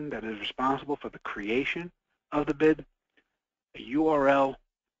person that is responsible for the creation of the bid, a URL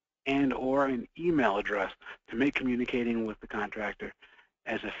and or an email address to make communicating with the contractor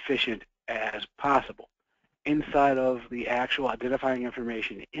as efficient as possible. Inside of the actual identifying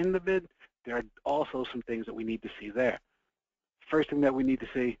information in the bid, there are also some things that we need to see there. First thing that we need to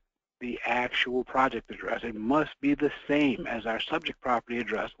see, the actual project address. It must be the same as our subject property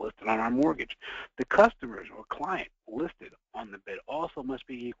address listed on our mortgage. The customers or client listed on the bid also must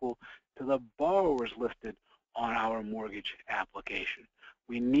be equal to the borrowers listed on our mortgage application.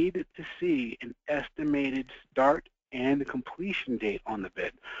 We need to see an estimated start and completion date on the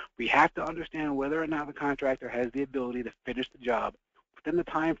bid. We have to understand whether or not the contractor has the ability to finish the job within the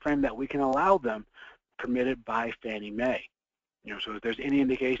time frame that we can allow them, permitted by Fannie Mae. So if there's any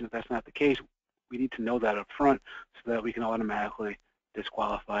indication that that's not the case, we need to know that up front so that we can automatically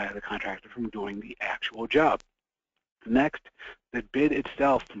disqualify the contractor from doing the actual job. Next, the bid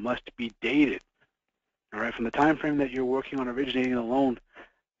itself must be dated. All right, from the time frame that you're working on originating a loan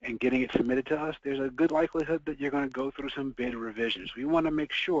and getting it submitted to us, there's a good likelihood that you're going to go through some bid revisions. We want to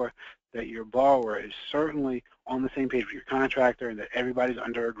make sure that your borrower is certainly on the same page with your contractor and that everybody's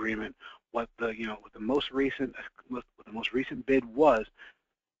under agreement what the what the most recent bid was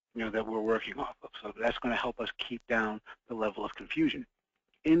that we're working off of. So that's going to help us keep down the level of confusion.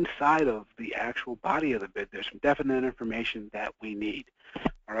 Inside of the actual body of the bid, there's some definite information that we need.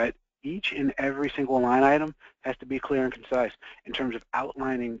 All right. Each and every single line item has to be clear and concise in terms of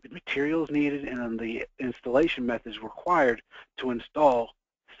outlining the materials needed and the installation methods required to install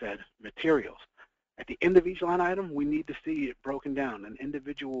said materials. At the end of each line item, we need to see it broken down, an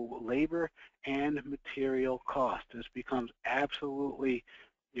individual labor and material cost. This becomes absolutely,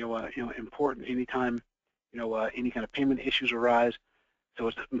 important anytime, any kind of payment issues arise. So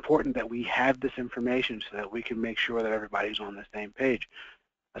it's important that we have this information so that we can make sure that everybody's on the same page.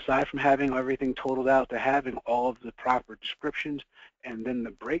 Aside from having everything totaled out, to having all of the proper descriptions and then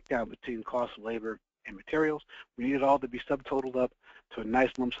the breakdown between cost of labor and materials, we need it all to be subtotaled up to a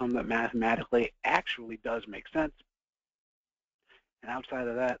nice lump sum that mathematically actually does make sense. And outside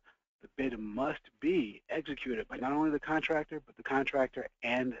of that, the bid must be executed by not only the contractor, but the contractor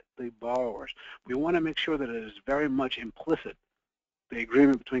and the borrowers. We want to make sure that it is very much implicit, the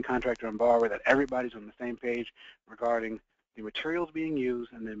agreement between contractor and borrower, that everybody's on the same page regarding the materials being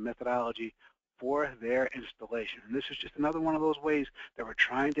used and the methodology for their installation. And this is just another one of those ways that we're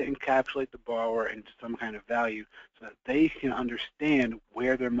trying to encapsulate the borrower into some kind of value so that they can understand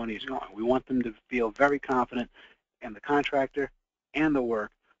where their money is going. We want them to feel very confident in the contractor and the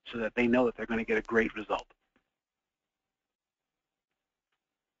work so that they know that they're going to get a great result.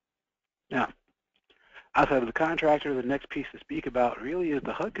 Now, outside of the contractor, the next piece to speak about really is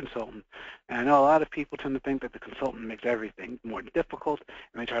the HUD consultant. And I know a lot of people tend to think that the consultant makes everything more difficult,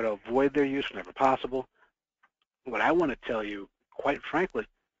 and they try to avoid their use whenever possible. What I want to tell you, quite frankly,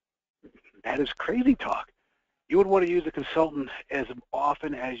 that is crazy talk. You would want to use a consultant as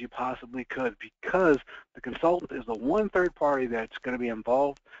often as you possibly could, because the consultant is the one third party that's going to be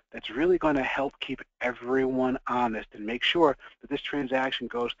involved that's really going to help keep everyone honest and make sure that this transaction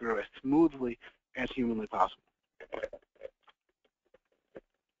goes through as smoothly as humanly possible.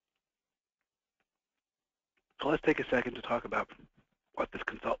 So let's take a second to talk about what this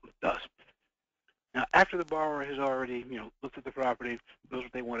consultant does. Now, after the borrower has already, looked at the property, knows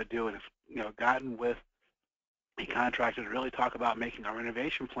what they want to do, and has, gotten with a contractor to really talk about making a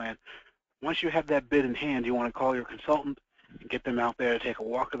renovation plan, once you have that bid in hand, you want to call your consultant and get them out there to take a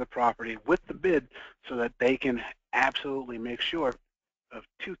walk of the property with the bid so that they can absolutely make sure of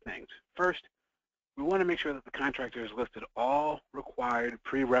two things. First, we want to make sure that the contractor has listed all required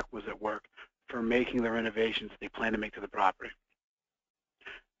prerequisite work for making the renovations that they plan to make to the property.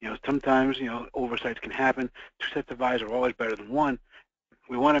 Sometimes, oversights can happen. Two sets of eyes are always better than one.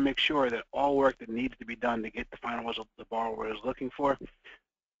 We want to make sure that all work that needs to be done to get the final result the borrower is looking for,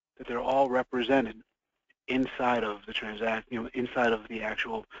 that they're all represented inside of the transaction, inside of the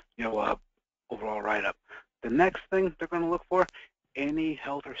actual, overall write-up. The next thing they're going to look for, any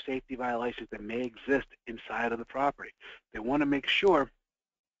health or safety violations that may exist inside of the property. They want to make sure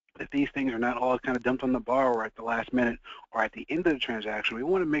that these things are not all kind of dumped on the borrower at the last minute or at the end of the transaction. We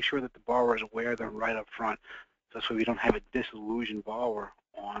want to make sure that the borrower is aware of them right up front, so we don't have a disillusioned borrower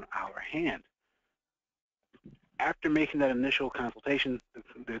on our hand. After making that initial consultation,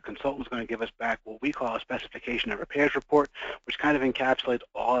 the consultant is going to give us back what we call a specification and repairs report, which kind of encapsulates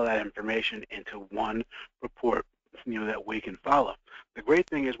all of that information into one report, that we can follow. The great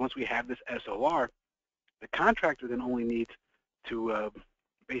thing is, once we have this SOR, the contractor then only needs to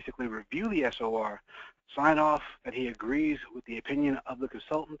basically review the SOR, sign off that he agrees with the opinion of the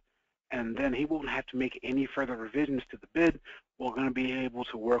consultant, and then he won't have to make any further revisions to the bid. We're going to be able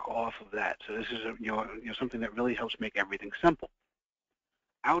to work off of that. So this is something that really helps make everything simple.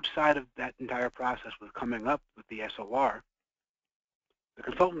 Outside of that entire process with coming up with the SOR, the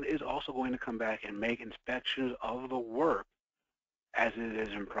consultant is also going to come back and make inspections of the work as it is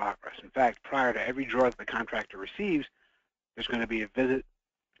in progress. In fact, prior to every draw that the contractor receives, there's going to be a visit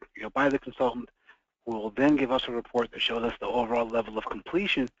by the consultant, who will then give us a report that shows us the overall level of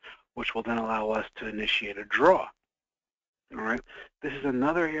completion, which will then allow us to initiate a draw. All right. This is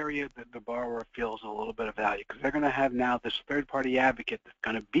another area that the borrower feels a little bit of value, because they're going to have now this third-party advocate that's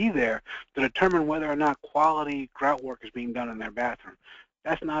going to be there to determine whether or not quality grout work is being done in their bathroom.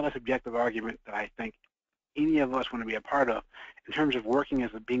 That's not a subjective argument that I think any of us want to be a part of in terms of working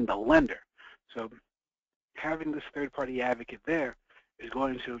as being the lender. So having this third-party advocate there is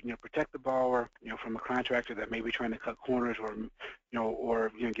going to protect the borrower from a contractor that may be trying to cut corners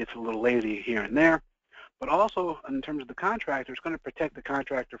or gets a little lazy here and there. But also, in terms of the contractor, it's going to protect the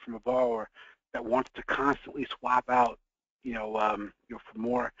contractor from a borrower that wants to constantly swap out, for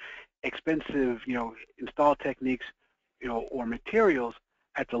more expensive, install techniques, or materials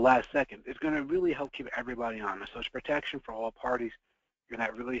at the last second. It's going to really help keep everybody honest. So it's protection for all parties, and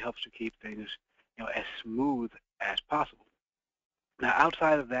that really helps to keep things, as smooth as possible. Now,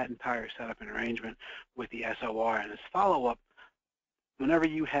 outside of that entire setup and arrangement with the SOR and its follow-up, whenever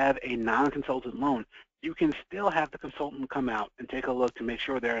you have a non-consultant loan, you can still have the consultant come out and take a look to make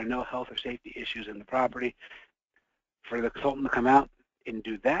sure there are no health or safety issues in the property. For the consultant to come out, and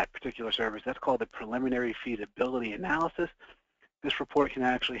do that particular service, that's called the preliminary feasibility analysis. This report can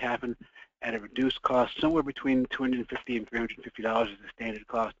actually happen at a reduced cost, somewhere between $250 and $350 is the standard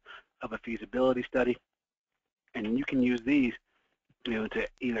cost of a feasibility study. And you can use these, to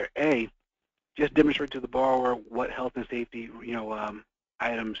either A, just demonstrate to the borrower what health and safety,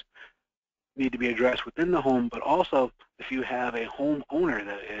 items need to be addressed within the home, but also if you have a homeowner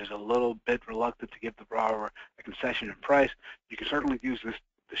that is a little bit reluctant to give the borrower a concession in price, you can certainly use this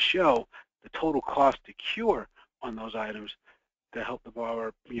to show the total cost to cure on those items to help the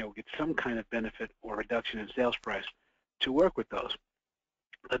borrower, get some kind of benefit or reduction in sales price to work with those.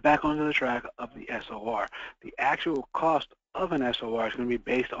 But back onto the track of the SOR. The actual cost of an SOR is going to be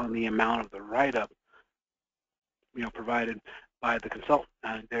based on the amount of the write-up, provided by the consultant.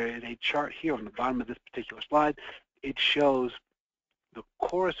 There is a chart here on the bottom of this particular slide. It shows the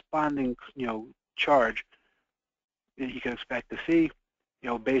corresponding, charge that you can expect to see,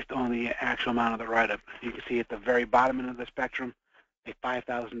 based on the actual amount of the write-up. You can see at the very bottom end of the spectrum, a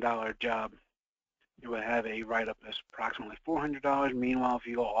 $5,000 job, you would have a write-up that's approximately $400. Meanwhile, if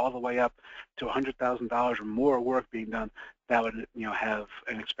you go all the way up to $100,000 or more work being done, that would, have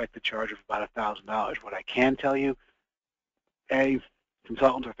an expected charge of about $1,000. What I can tell you,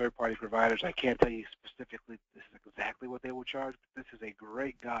 consultants or third-party providers, I can't tell you specifically this is exactly what they will charge, but this is a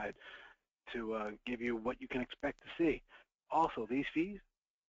great guide to give you what you can expect to see. Also, these fees,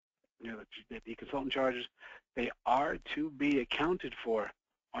 that the consultant charges, they are to be accounted for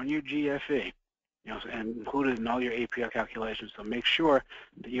on your GFE, and included in all your APR calculations. So make sure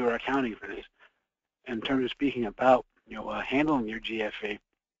that you are accounting for these. In terms of speaking about, handling your GFE,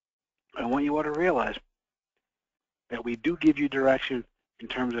 I want you all to realize that we do give you direction in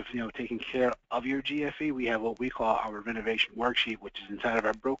terms of, taking care of your GFE. We have what we call our renovation worksheet, which is inside of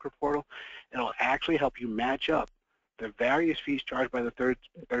our broker portal. It'll actually help you match up the various fees charged by the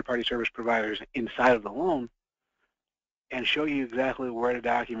third-party service providers inside of the loan and show you exactly where to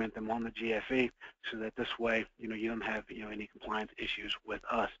document them on the GFE, so that this way, you don't have, any compliance issues with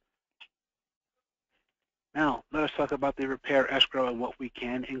us. Now, let us talk about the repair escrow and what we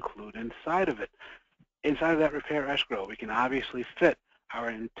can include inside of it. Inside of that repair escrow, we can obviously fit our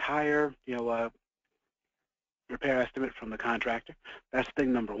entire, repair estimate from the contractor. That's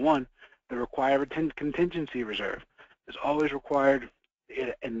thing number one. The required contingency reserve is always required,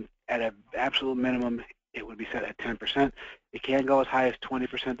 and at an absolute minimum, it would be set at 10%. It can go as high as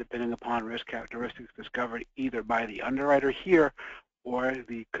 20% depending upon risk characteristics discovered either by the underwriter here or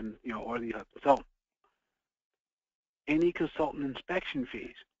the consultant. Any consultant inspection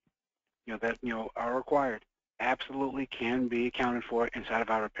fees, that are required absolutely can be accounted for inside of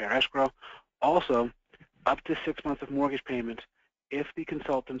our repair escrow. Also, up to 6 months of mortgage payments if the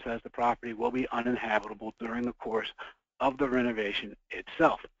consultant says the property will be uninhabitable during the course of the renovation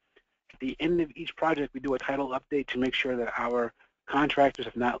itself. At the end of each project, we do a title update to make sure that our contractors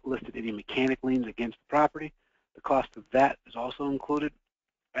have not listed any mechanic liens against the property. The cost of that is also included,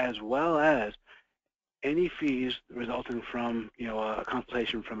 as well as any fees resulting from, a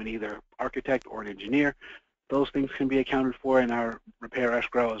consultation from an either architect or an engineer. Those things can be accounted for in our repair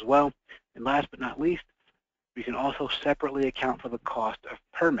escrow as well. And last but not least, we can also separately account for the cost of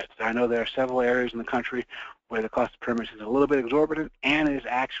permits. I know there are several areas in the country where the cost of permits is a little bit exorbitant and is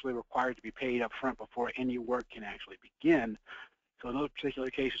actually required to be paid up front before any work can actually begin. So in those particular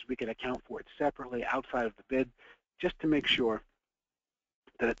cases, we can account for it separately outside of the bid, just to make sure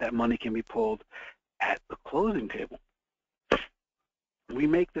that that money can be pulled at the closing table. We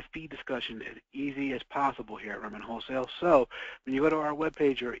make the fee discussion as easy as possible here at REMN Wholesale. So when you go to our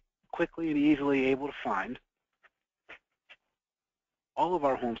webpage, you're quickly and easily able to find all of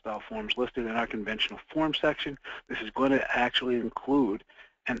our HomeStyle forms listed in our conventional form section. This is going to actually include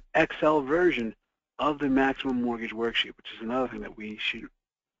an Excel version of the maximum mortgage worksheet, which is another thing that we should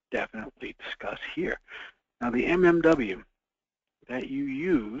definitely discuss here. Now, the MMW that you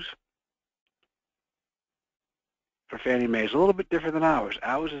use for Fannie Mae is a little bit different than ours.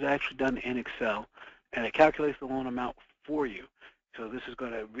 Ours is actually done in Excel, and it calculates the loan amount for you. So this is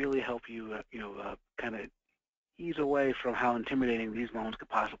going to really help you, kind of ease away from how intimidating these loans could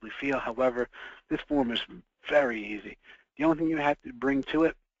possibly feel. However, this form is very easy. The only thing you have to bring to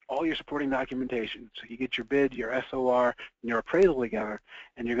it, all your supporting documentation. So you get your bid, your SOR, and your appraisal together,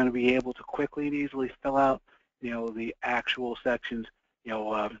 and you're going to be able to quickly and easily fill out, the actual sections,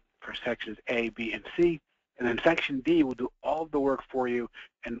 for sections A, B, and C. And then section D will do all of the work for you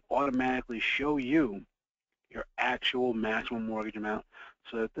and automatically show you your actual maximum mortgage amount.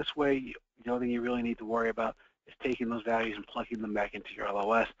 So that this way, the only thing you really need to worry about is taking those values and plugging them back into your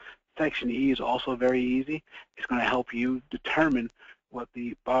LOS. Section E is also very easy. It's going to help you determine what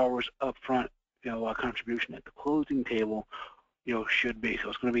the borrower's upfront, contribution at the closing table, should be. So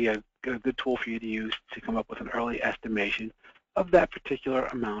it's going to be a good tool for you to use to come up with an early estimation of that particular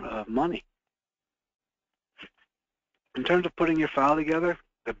amount of money. In terms of putting your file together,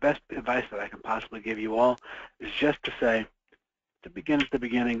 the best advice that I can possibly give you all is just to say, to begin at the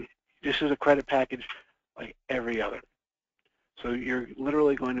beginning, this is a credit package like every other. So you're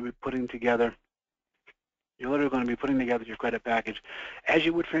literally going to be putting together your credit package as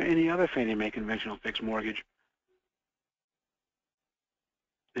you would for any other Fannie Mae conventional fixed mortgage.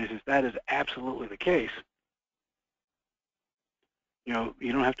 And since that is absolutely the case, you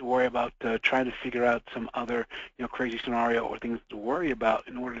don't have to worry about trying to figure out some other, crazy scenario or things to worry about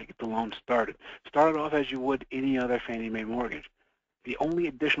in order to get the loan started. Start it off as you would any other Fannie Mae mortgage. The only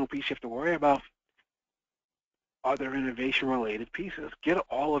additional piece you have to worry about are the renovation-related pieces. Get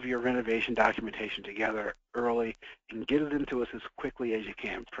all of your renovation documentation together early and get it into us as quickly as you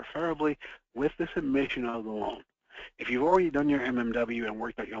can, preferably with the submission of the loan. If you've already done your MMW and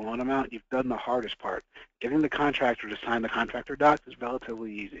worked out your loan amount, you've done the hardest part. Getting the contractor to sign the contractor docs is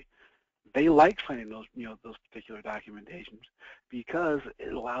relatively easy. They like signing those, those particular documentations because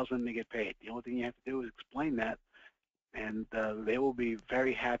it allows them to get paid. The only thing you have to do is explain that, and they will be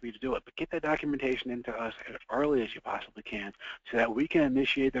very happy to do it. But get that documentation into us as early as you possibly can so that we can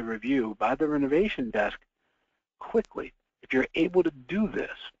initiate the review by the renovation desk quickly. If you're able to do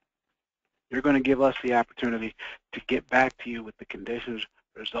this, you're going to give us the opportunity to get back to you with the conditions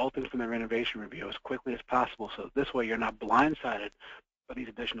resulting from the renovation review as quickly as possible. So this way you're not blindsided by these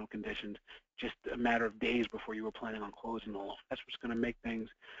additional conditions just a matter of days before you were planning on closing the loan. That's what's going to make things,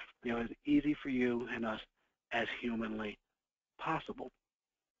 as easy for you and us as humanly possible.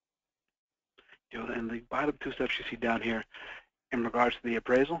 And the bottom two steps you see down here in regards to the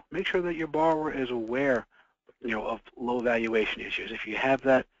appraisal, make sure that your borrower is aware, of low valuation issues. If you have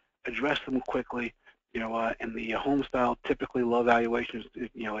that, address them quickly. In the home style, typically low valuations,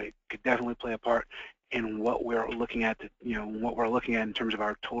 it could definitely play a part in what we're looking at, in terms of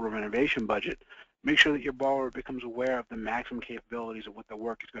our total renovation budget. Make sure that your borrower becomes aware of the maximum capabilities of what the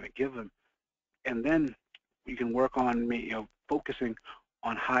work is going to give them, and then you can work on focusing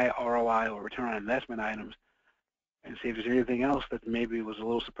on high ROI or return on investment items and see if there's anything else that maybe was a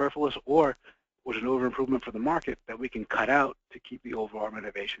little superfluous or was an over-improvement for the market that we can cut out to keep the overall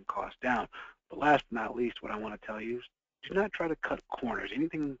renovation cost down. But last but not least, what I want to tell you is do not try to cut corners.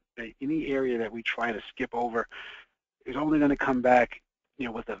 Any area that we try to skip over is only going to come back,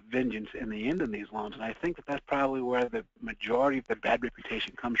 with a vengeance in the end of these loans. And I think that that's probably where the majority of the bad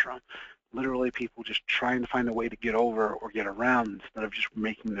reputation comes from. Literally people just trying to find a way to get over or get around instead of just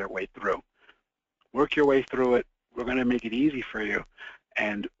making their way through. Work your way through it. We're going to make it easy for you.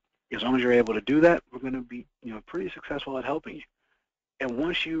 And as long as you're able to do that, we're going to be, pretty successful at helping you. And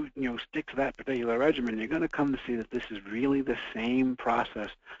once you, stick to that particular regimen, you're going to come to see that this is really the same process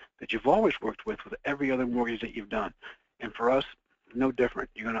that you've always worked with every other mortgage that you've done. And for us, no different.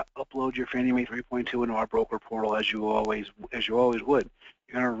 You're going to upload your Fannie Mae 3.2 into our broker portal as you always would.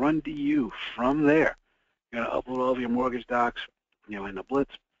 You're going to run DU from there. You're going to upload all of your mortgage docs, in the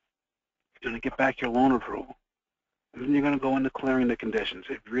Blitz. You're going to get back your loan approval. And then you're going to go into clearing the conditions.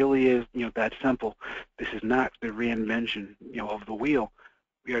 It really is, that simple. This is not the reinvention, of the wheel.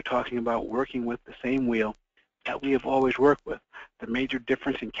 We are talking about working with the same wheel that we have always worked with. The major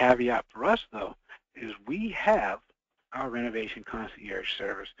difference and caveat for us, though, is we have our renovation concierge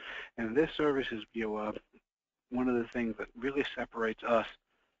service. And this service is, one of the things that really separates us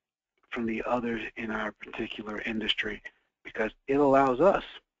from the others in our particular industry, because it allows us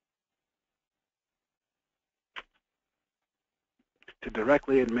to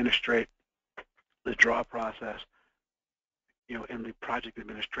directly administrate the draw process, in the project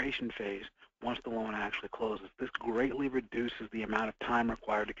administration phase once the loan actually closes. This greatly reduces the amount of time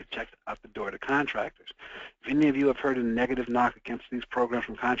required to get checks out the door to contractors. If any of you have heard a negative knock against these programs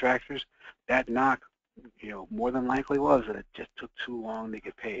from contractors, that knock, more than likely was that it just took too long to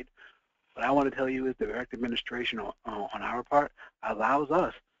get paid. What I want to tell you is the direct administration on our part allows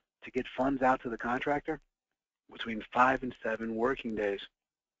us to get funds out to the contractor between 5 and 7 working days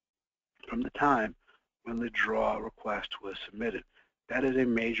from the time when the draw request was submitted. That is a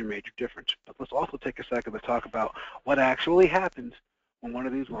major, major difference. But let's also take a second to talk about what actually happens when one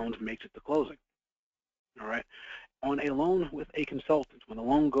of these loans makes it to closing. All right? On a loan with a consultant, when the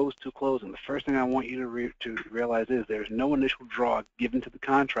loan goes to closing, the first thing I want you to realize is there's no initial draw given to the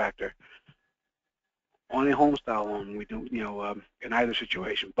contractor on a HomeStyle loan. We do, in either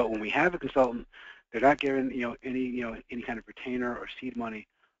situation. But when we have a consultant, they're not given, any kind of retainer or seed money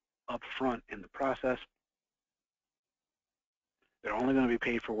up front in the process. They're only going to be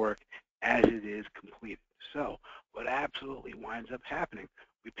paid for work as it is completed. So what absolutely winds up happening,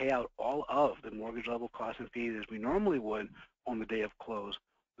 we pay out all of the mortgage level costs and fees as we normally would on the day of close.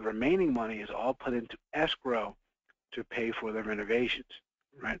 The remaining money is all put into escrow to pay for the renovations,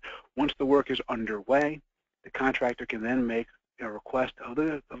 right? Once the work is underway, the contractor can then make a request of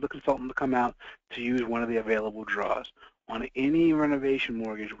the consultant to come out to use one of the available draws. On any renovation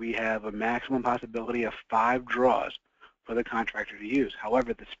mortgage, we have a maximum possibility of 5 draws for the contractor to use.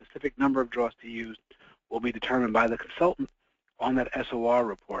 However, the specific number of draws to use will be determined by the consultant on that SOR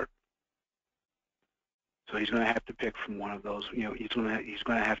report. So he's going to have to pick from one of those. He's going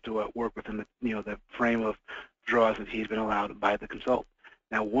to have to work within the the frame of draws that he's been allowed by the consultant.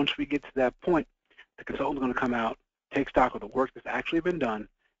 Now, once we get to that point, the consultant is going to come out, take stock of the work that's actually been done,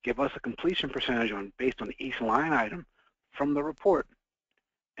 give us a completion percentage based on each line item from the report,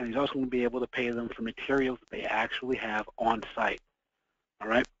 and he's also going to be able to pay them for materials that they actually have on site. All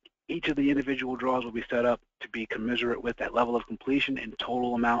right. Each of the individual draws will be set up to be commensurate with that level of completion and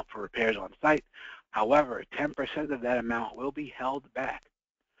total amount for repairs on site. However, 10% of that amount will be held back.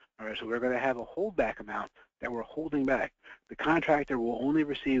 All right, so we're going to have a holdback amount that we're holding back. The contractor will only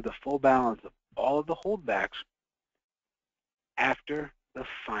receive the full balance of all of the holdbacks after the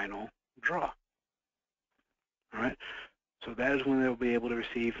final draw. All right, so that is when they'll be able to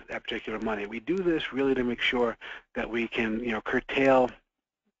receive that particular money. We do this really to make sure that we can, curtail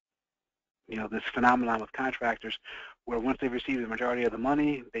this phenomenon with contractors where once they've received the majority of the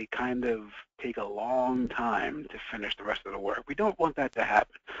money, they kind of take a long time to finish the rest of the work. We don't want that to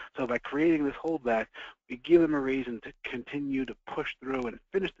happen. So by creating this holdback, we give them a reason to continue to push through and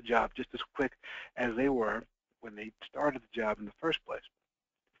finish the job just as quick as they were when they started the job in the first place.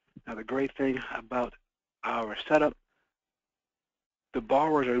 Now, the great thing about our setup, the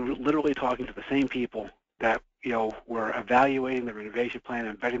borrowers are literally talking to the same people that were evaluating the renovation plan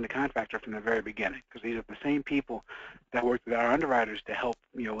and vetting the contractor from the very beginning, because these are the same people that worked with our underwriters to help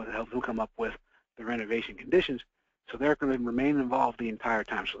help them come up with the renovation conditions. So they're going to remain involved the entire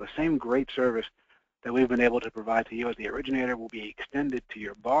time. So the same great service that we've been able to provide to you as the originator will be extended to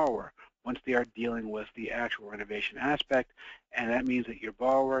your borrower once they are dealing with the actual renovation aspect. And that means that your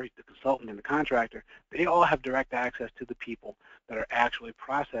borrower, the consultant, and the contractor, they all have direct access to the people that are actually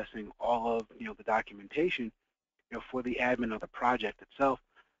processing all of the documentation for the admin of the project itself.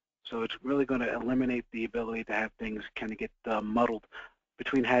 So it's really going to eliminate the ability to have things kind of get muddled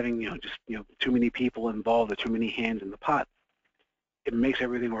between having just too many people involved or too many hands in the pot. It makes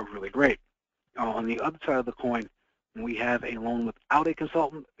everything work really great. On the other side of the coin, when we have a loan without a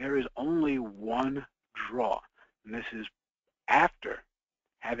consultant, there is only one draw, and this is after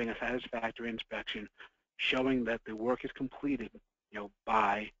having a satisfactory inspection showing that the work is completed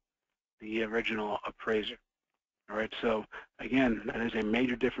by the original appraiser. All right, so again, that is a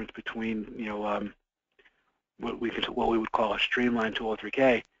major difference between what we would call a streamlined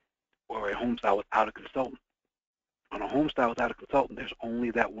 203K or a HomeStyle without a consultant. On a HomeStyle without a consultant, there's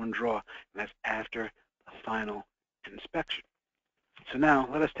only that one draw, and that's after the final inspection. So now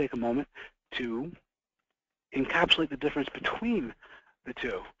let us take a moment to encapsulate the difference between the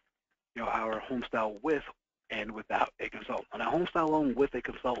two, our HomeStyle with and without a consultant. On a HomeStyle loan with a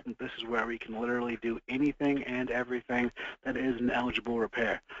consultant, this is where we can literally do anything and everything that is an eligible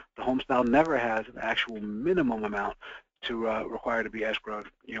repair. The HomeStyle never has an actual minimum amount to require to be escrowed,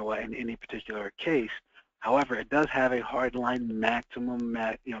 in any particular case. However, it does have a hardline maximum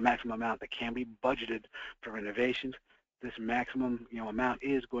amount that can be budgeted for renovations. This maximum, amount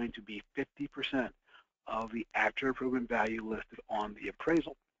is going to be 50% of the after improvement value listed on the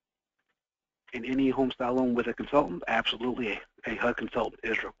appraisal. In any HomeStyle loan with a consultant, absolutely a HUD consultant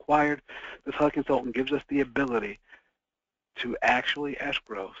is required. This HUD consultant gives us the ability to actually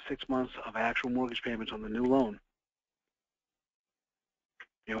escrow 6 months of actual mortgage payments on the new loan,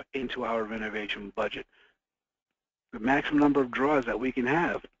 into our renovation budget. The maximum number of draws that we can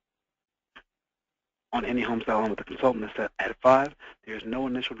have on any HomeStyle loan with a consultant is set at 5. There's no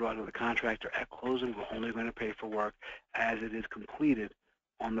initial draw to the contractor at closing. We're only going to pay for work as it is completed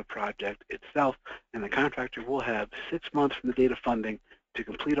on the project itself, and the contractor will have 6 months from the date of funding to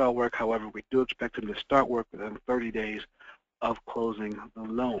complete our work. However, we do expect them to start work within 30 days of closing the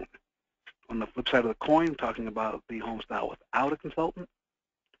loan. On the flip side of the coin, talking about the HomeStyle without a consultant,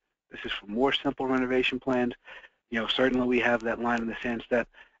 this is for more simple renovation plans. Certainly we have that line in the sand set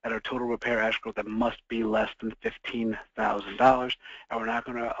at our total repair escrow that must be less than $15,000, and we're not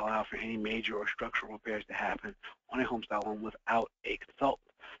going to allow for any major or structural repairs to happen on a HomeStyle loan without a consultant.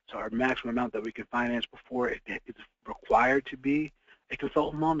 So our maximum amount that we can finance before it is required to be a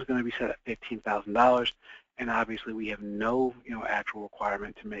consultant loan is going to be set at $15,000, And obviously, we have no actual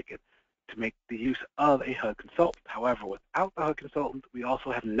requirement to make the use of a HUD consultant. However, without the HUD consultant, we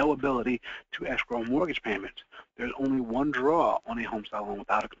also have no ability to escrow mortgage payments. There's only one draw on a HomeStyle loan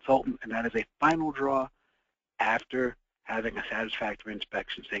without a consultant, and that is a final draw after having a satisfactory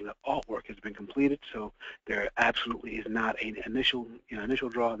inspection saying that all work has been completed. So there absolutely is not an initial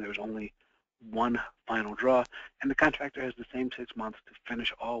draw. There's only one final draw, and the contractor has the same 6 months to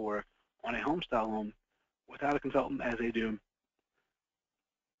finish all work on a HomeStyle loan without a consultant as they do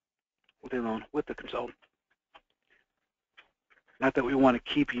with a loan with the consultant. Not that we want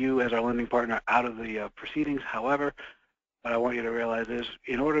to keep you as our lending partner out of the proceedings. However, what I want you to realize is,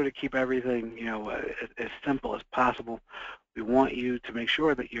 in order to keep everything, as simple as possible, we want you to make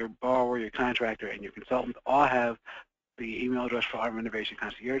sure that your borrower, your contractor, and your consultant all have the email address for our renovation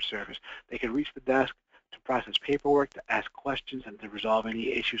concierge service. They can reach the desk to process paperwork, to ask questions, and to resolve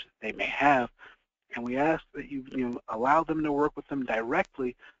any issues that they may have. And we ask that you allow them to work with them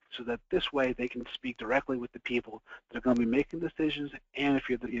directly, so that this way they can speak directly with the people that are going to be making decisions. And if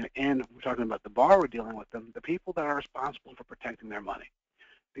and we're talking about the borrower dealing with them, the people that are responsible for protecting their money.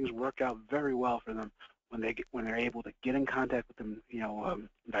 Things work out very well for them when they're able to get in contact with them,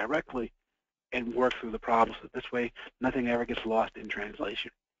 directly, and work through the problems. So this way, nothing ever gets lost in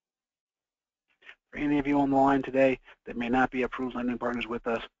translation. For any of you on the line today that may not be approved lending partners with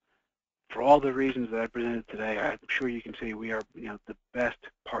us, for all the reasons that I presented today, I'm sure you can see we are, the best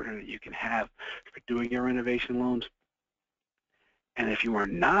partner that you can have for doing your renovation loans. And if you are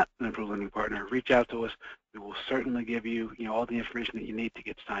not an approved lending partner, reach out to us. We will certainly give you, all the information that you need to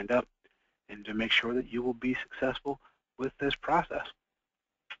get signed up and to make sure that you will be successful with this process.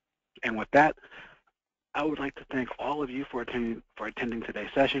 And with that, I would like to thank all of you for attending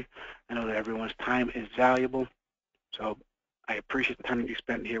today's session. I know that everyone's time is valuable, so I appreciate the time that you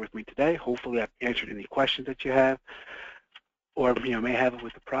spent here with me today. Hopefully I've answered any questions that you have or may have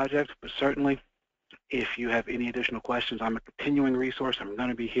with the project, but certainly if you have any additional questions, I'm a continuing resource. I'm going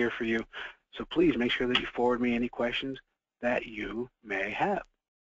to be here for you. So please make sure that you forward me any questions that you may have.